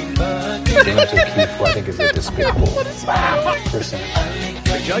 James O'Keefe, I think, is a despicable person.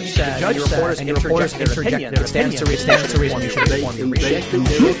 The judge said, and your reporters interject their stands to reason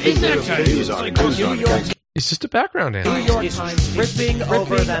It's just a background New York Times ripping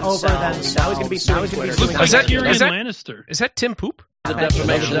over themselves. Now he's going to be suing Twitter. Is that Lannister? Is that Tim Poop? The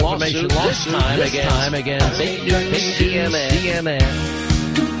defamation lawsuit this time against DMN.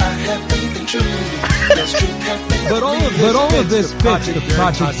 But all of this fits the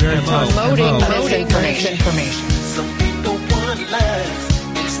Project Veritas Loading misinformation. Some people want lies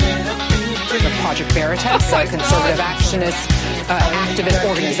instead of being free. The Project Veritas, a conservative activist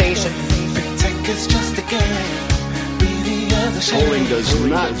organization. Protect is just a game. Polling does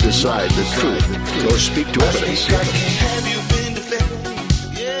not decide the truth. Go speak to evidence. Have you been defended?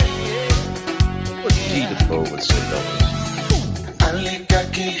 What T. Defoe would say that.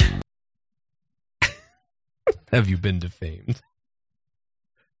 Oligarchy. Have you been defamed?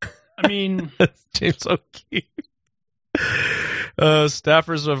 I mean, James O'Keefe.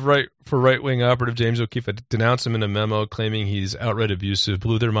 Staffers of right-wing operative James O'Keefe denounced him in a memo claiming he's outright abusive,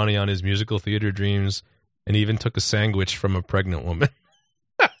 blew their money on his musical theater dreams, and even took a sandwich from a pregnant woman.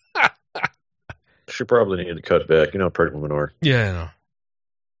 She probably needed to cut back. You know how pregnant women are. Yeah, I know.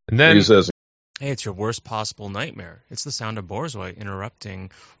 And then Hey, it's your worst possible nightmare. It's the sound of Borzoi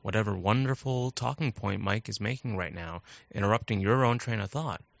interrupting whatever wonderful talking point Mike is making right now, interrupting your own train of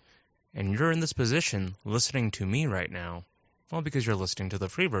thought. And you're in this position listening to me right now, well, because you're listening to the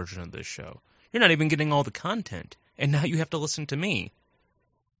free version of this show. You're not even getting all the content, and now you have to listen to me.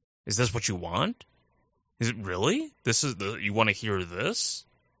 Is this what you want? Is it really? You want to hear this?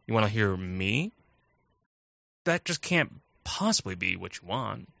 You want to hear me? That just can't possibly be what you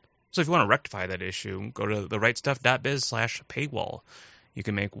want. So if you want to rectify that issue, go to therightstuff.biz/paywall. You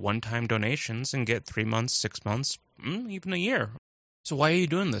can make one-time donations and get 3 months, 6 months, even a year. So why are you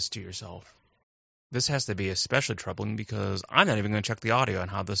doing this to yourself? This has to be especially troubling because I'm not even going to check the audio on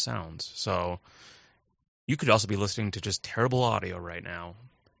how this sounds. So you could also be listening to just terrible audio right now.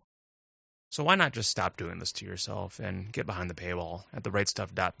 So why not just stop doing this to yourself and get behind the paywall at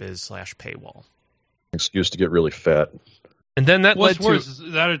therightstuff.biz/paywall. Excuse to get really fat. And then that What's led to... worse is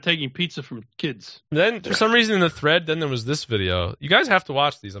that or taking pizza from kids. Then, for some reason in the thread, then there was this video. You guys have to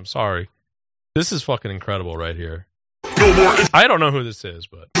watch these, I'm sorry. This is fucking incredible right here. I don't know who this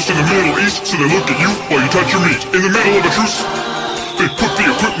is, but... In the Middle East, so they look at you while you touch your meat. In the middle of a truce, they put the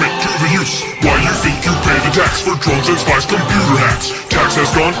equipment to the use. Why you think you pay the tax for drones and spies computer hacks? Tax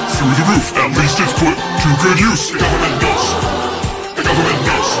has gone through the roof, at least it's put to good use. The government knows. The government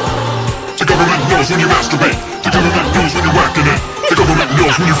knows. The government knows when you masturbate. The government knows when you're whacking it. The government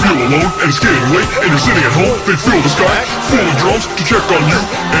knows when you feel alone and it's getting late and you're sitting at home. They fill the sky full of drones to check on you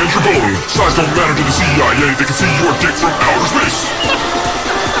and your bone. Size don't matter to the CIA. They can see your dick from outer space.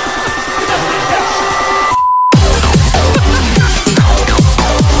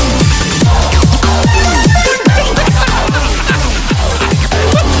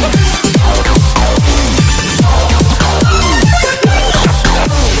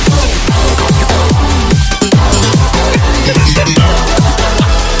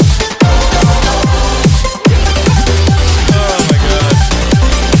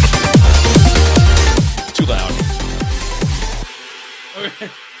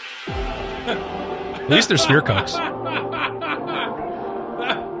 At least they're smear cucks. I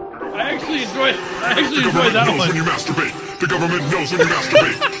actually enjoyed that one. When you masturbate. The government knows when you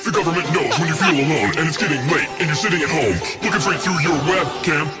masturbate. The government knows when you feel alone and it's getting late and you're sitting at home, looking straight through your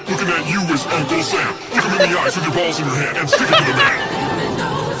webcam, looking at you as Uncle Sam. Look him in the eyes with your balls in your hand and stick it to the man.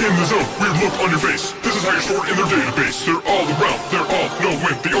 In the zone, weird look on your face. This is how you're stored in their database. They're all around. They're all no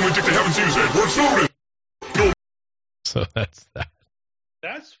win. The only dick they haven't seen is Edward Snowden. No. So that's that.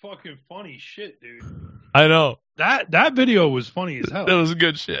 That's fucking funny shit, dude. I know. That video was funny as hell. That was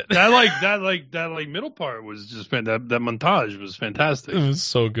good shit. That middle part was just fantastic. That montage was fantastic. It was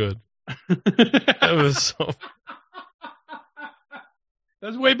so good. It was so.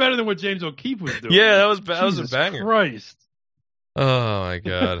 That's way better than what James O'Keefe was doing. Yeah, that was a banger. Christ. Oh my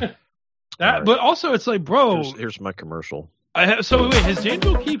god. Right. But also, it's like, bro. Here's my commercial. So wait, has James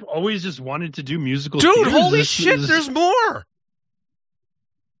O'Keefe always just wanted to do musical? Dude, theater? Holy shit! There's more.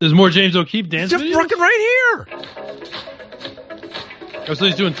 There's more James O'Keefe dance videos? He's fucking right here. Oh, so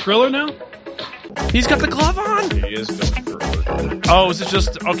he's doing Thriller now? He's got the glove on. He is doing Thriller. Oh, is it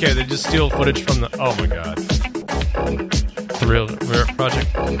just... Okay, they just steal footage from the... Oh, my God. Thriller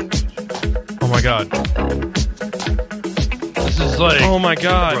Project. Oh, my God. This is like... Oh, my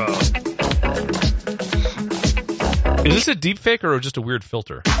God. Bro. Is this a deep fake or just a weird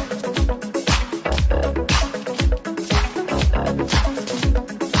filter?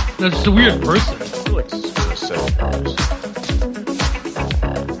 That's just a weird person. I feel like this is going to sell.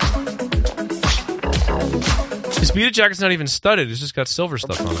 His beaded jacket's not even studded. It's just got silver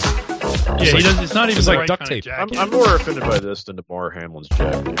stuff on it. Yeah, he does. It's not even it's the like right duct kind tape. of jacket. I'm more offended by this than DeMar Hamlin's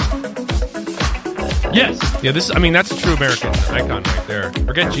jacket. Yes. Yeah, that's a true American icon right there.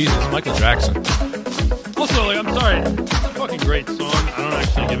 Forget Jesus, Michael Jackson. Also, like, I'm sorry, it's a fucking great song. I don't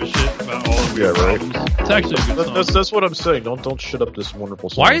actually give a shit about all of the problems. It's actually a good song. That's what I'm saying. Don't shit up this wonderful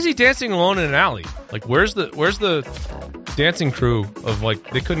song. Why is he dancing alone in an alley? Like, where's the dancing crew of,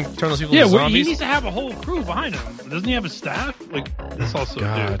 like, they couldn't turn those people into zombies? He needs to have a whole crew behind him. Doesn't he have a staff? Like, that's also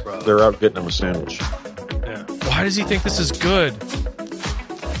God. dude, bro. They're out getting him a sandwich. Yeah. Why does he think this is good?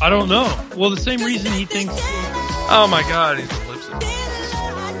 I don't know. Well, the same reason he thinks... Oh, my God. He's lips it.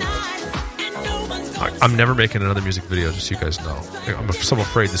 I'm never making another music video, just so you guys know. I'm so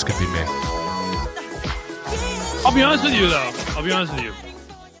afraid this could be me. I'll be honest with you, though.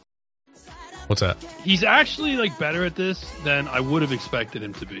 What's that? He's actually, like, better at this than I would have expected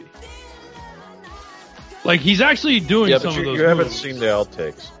him to be. Like, he's actually doing some of those you haven't moves. seen the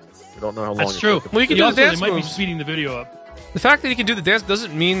outtakes. You don't know how long That's true. Well, you can do the dance They might be moves. speeding the video up. The fact that he can do the dance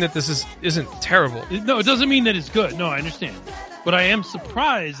doesn't mean that this isn't terrible. No, it doesn't mean that it's good. No, I understand. But I am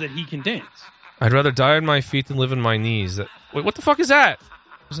surprised that he can dance. I'd rather die on my feet than live in my knees. Wait, what the fuck is that?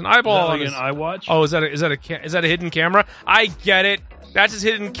 There's an eyeball on an iWatch. Oh, is that a hidden camera? I get it. That's his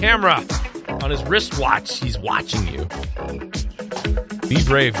hidden camera on his wristwatch. He's watching you. Be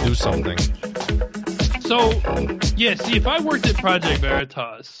brave. Do something. So, yeah. See, if I worked at Project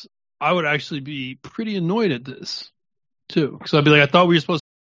Veritas, I would actually be pretty annoyed at this too, because I'd be like, I thought we were supposed.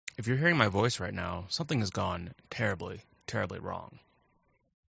 If you're hearing my voice right now, something has gone terribly, terribly wrong.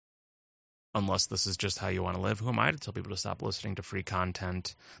 Unless this is just how you want to live, who am I to tell people to stop listening to free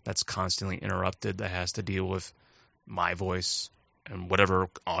content that's constantly interrupted, that has to deal with my voice and whatever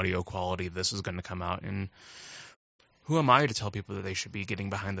audio quality this is going to come out in? Who am I to tell people that they should be getting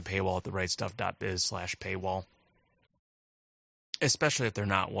behind the paywall at therightstuff.biz/paywall? Especially if they're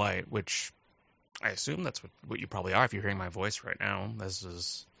not white, which I assume that's what you probably are if you're hearing my voice right now. That's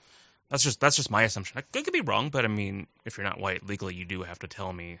just my assumption. I could be wrong, but I mean, if you're not white, legally you do have to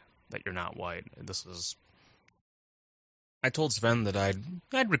tell me that you're not white. I told Sven that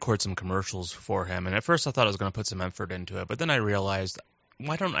I'd record some commercials for him, and at first I thought I was going to put some effort into it, but then I realized,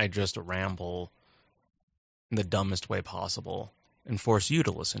 why don't I just ramble in the dumbest way possible and force you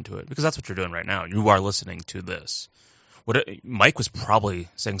to listen to it? Because that's what you're doing right now. You are listening to this. Mike was probably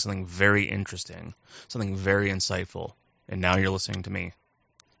saying something very interesting, something very insightful, and now you're listening to me.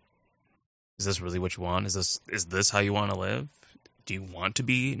 Is this really what you want? Is this how you want to live? Do you want to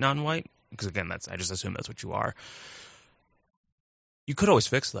be non-white? Because again, I just assume that's what you are. You could always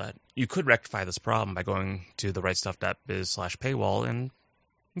fix that. You could rectify this problem by going to therightstuff.biz/paywall and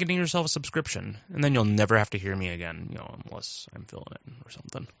getting yourself a subscription, and then you'll never have to hear me again, unless I'm filling it or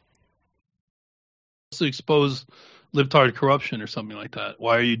something. To expose libtard corruption or something like that.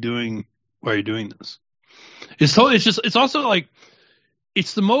 Why are you doing this? It's also like,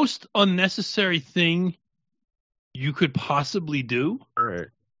 it's the most unnecessary thing you could possibly do. All right.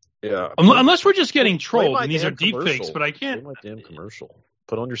 Yeah. Unless we're just getting trolled and these are deep fakes, but I can't. Play my damn commercial.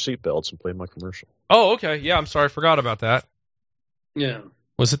 Put on your seatbelts and play my commercial. Oh, okay. Yeah, I'm sorry. I forgot about that. Yeah.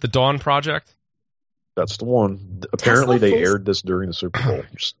 Was it the Dawn Project? That's the one. Apparently they aired this during the Super Bowl.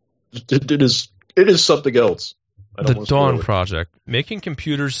 It is something else. The Dawn Project. Making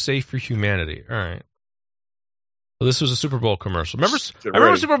computers safe for humanity. All right. Well, this was a Super Bowl commercial. I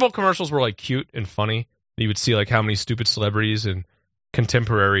remember Super Bowl commercials were like cute and funny. You would see like how many stupid celebrities and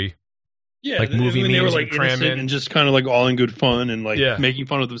contemporary movie memes they were like cram in and just kind of like all in good fun and like making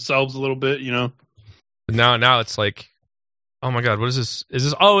fun of themselves a little bit, But now it's like, oh my God, what is this? Is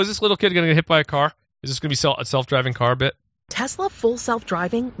this little kid going to get hit by a car? Is this going to be a self-driving car bit? Tesla full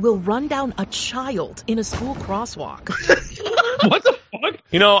self-driving will run down a child in a school crosswalk. What the fuck?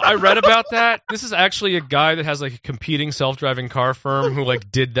 I read about that. This is actually a guy that has like a competing self-driving car firm who like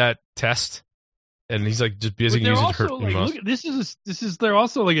did that test. And he's like just busy using it to hurt Musk. They're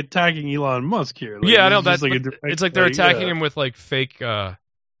also like attacking Elon Musk here. Like, I know that. Like it's like they're attacking him with like fake. This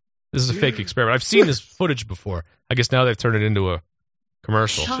is a fake experiment. I've seen this footage before. I guess now they've turned it into a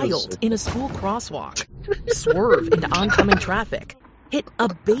commercial. Child in a school crosswalk. Swerve into oncoming traffic. Hit a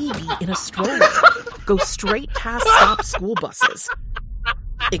baby in a stroller. Go straight past stop school buses.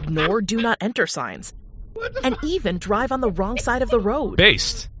 Ignore do not enter signs. And even drive on the wrong side of the road.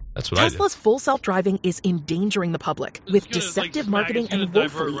 Based. That's what Tesla's full self-driving is endangering the public with deceptive marketing and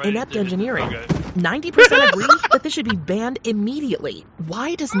woefully inept engineering. 90% agree that this should be banned immediately.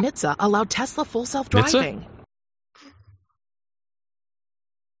 Why does NHTSA allow Tesla full self-driving?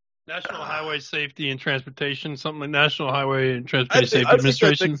 National Highway Safety and Transportation, something like National Highway and Transportation Safety I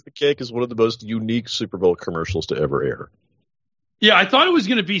Administration. think the cake is one of the most unique Super Bowl commercials to ever air. Yeah, I thought it was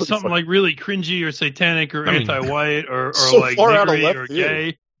going to be something like really cringy or satanic or anti-white or so like niggery or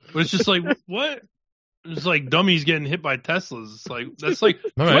gay. But it's just like, what? It's like dummies getting hit by Teslas. It's like that's like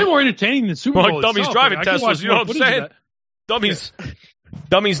way more entertaining than Super Bowl. Like dummies driving Teslas, you know what I'm saying?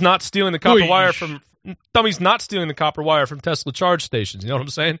 Dummies not stealing the copper wire from Tesla charge stations. You know what I'm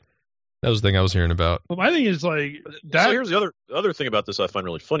saying? That was the thing I was hearing about. Well, my thing is like that. So here's the other thing about this I find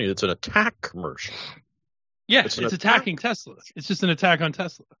really funny. It's an attack commercial. Yeah, it's attacking Tesla. It's just an attack on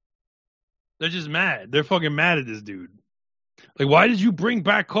Tesla. They're just mad. They're fucking mad at this dude. Like, why did you bring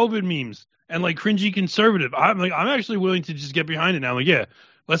back COVID memes and like cringy conservative? I'm actually willing to just get behind it now. Like, yeah,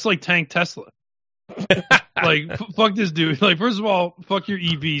 let's like tank Tesla. Like, fuck this dude. Like, first of all, fuck your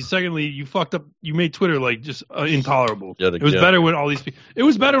EVs. Secondly, you fucked up. You made Twitter like just intolerable. Yeah, it was better when all these people. It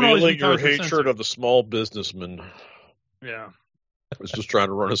was better when all these people. Your hatred of the small businessman. Yeah. I was just trying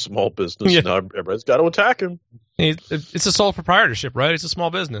to run a small business. Yeah. Now everybody's got to attack him. It's a sole proprietorship, right? It's a small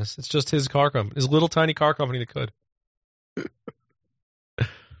business. It's just his car company, his little tiny car company that could.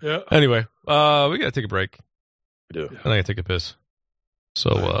 Yeah. Anyway, we gotta take a break. We do. And I gotta take a piss.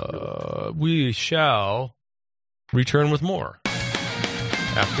 So we shall return with more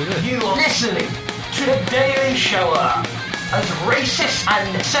after this. You are listening to The Daily Shower, as racist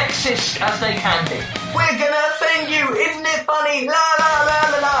and sexist as they can be. We're gonna offend you, isn't it funny? La la la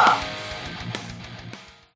la la.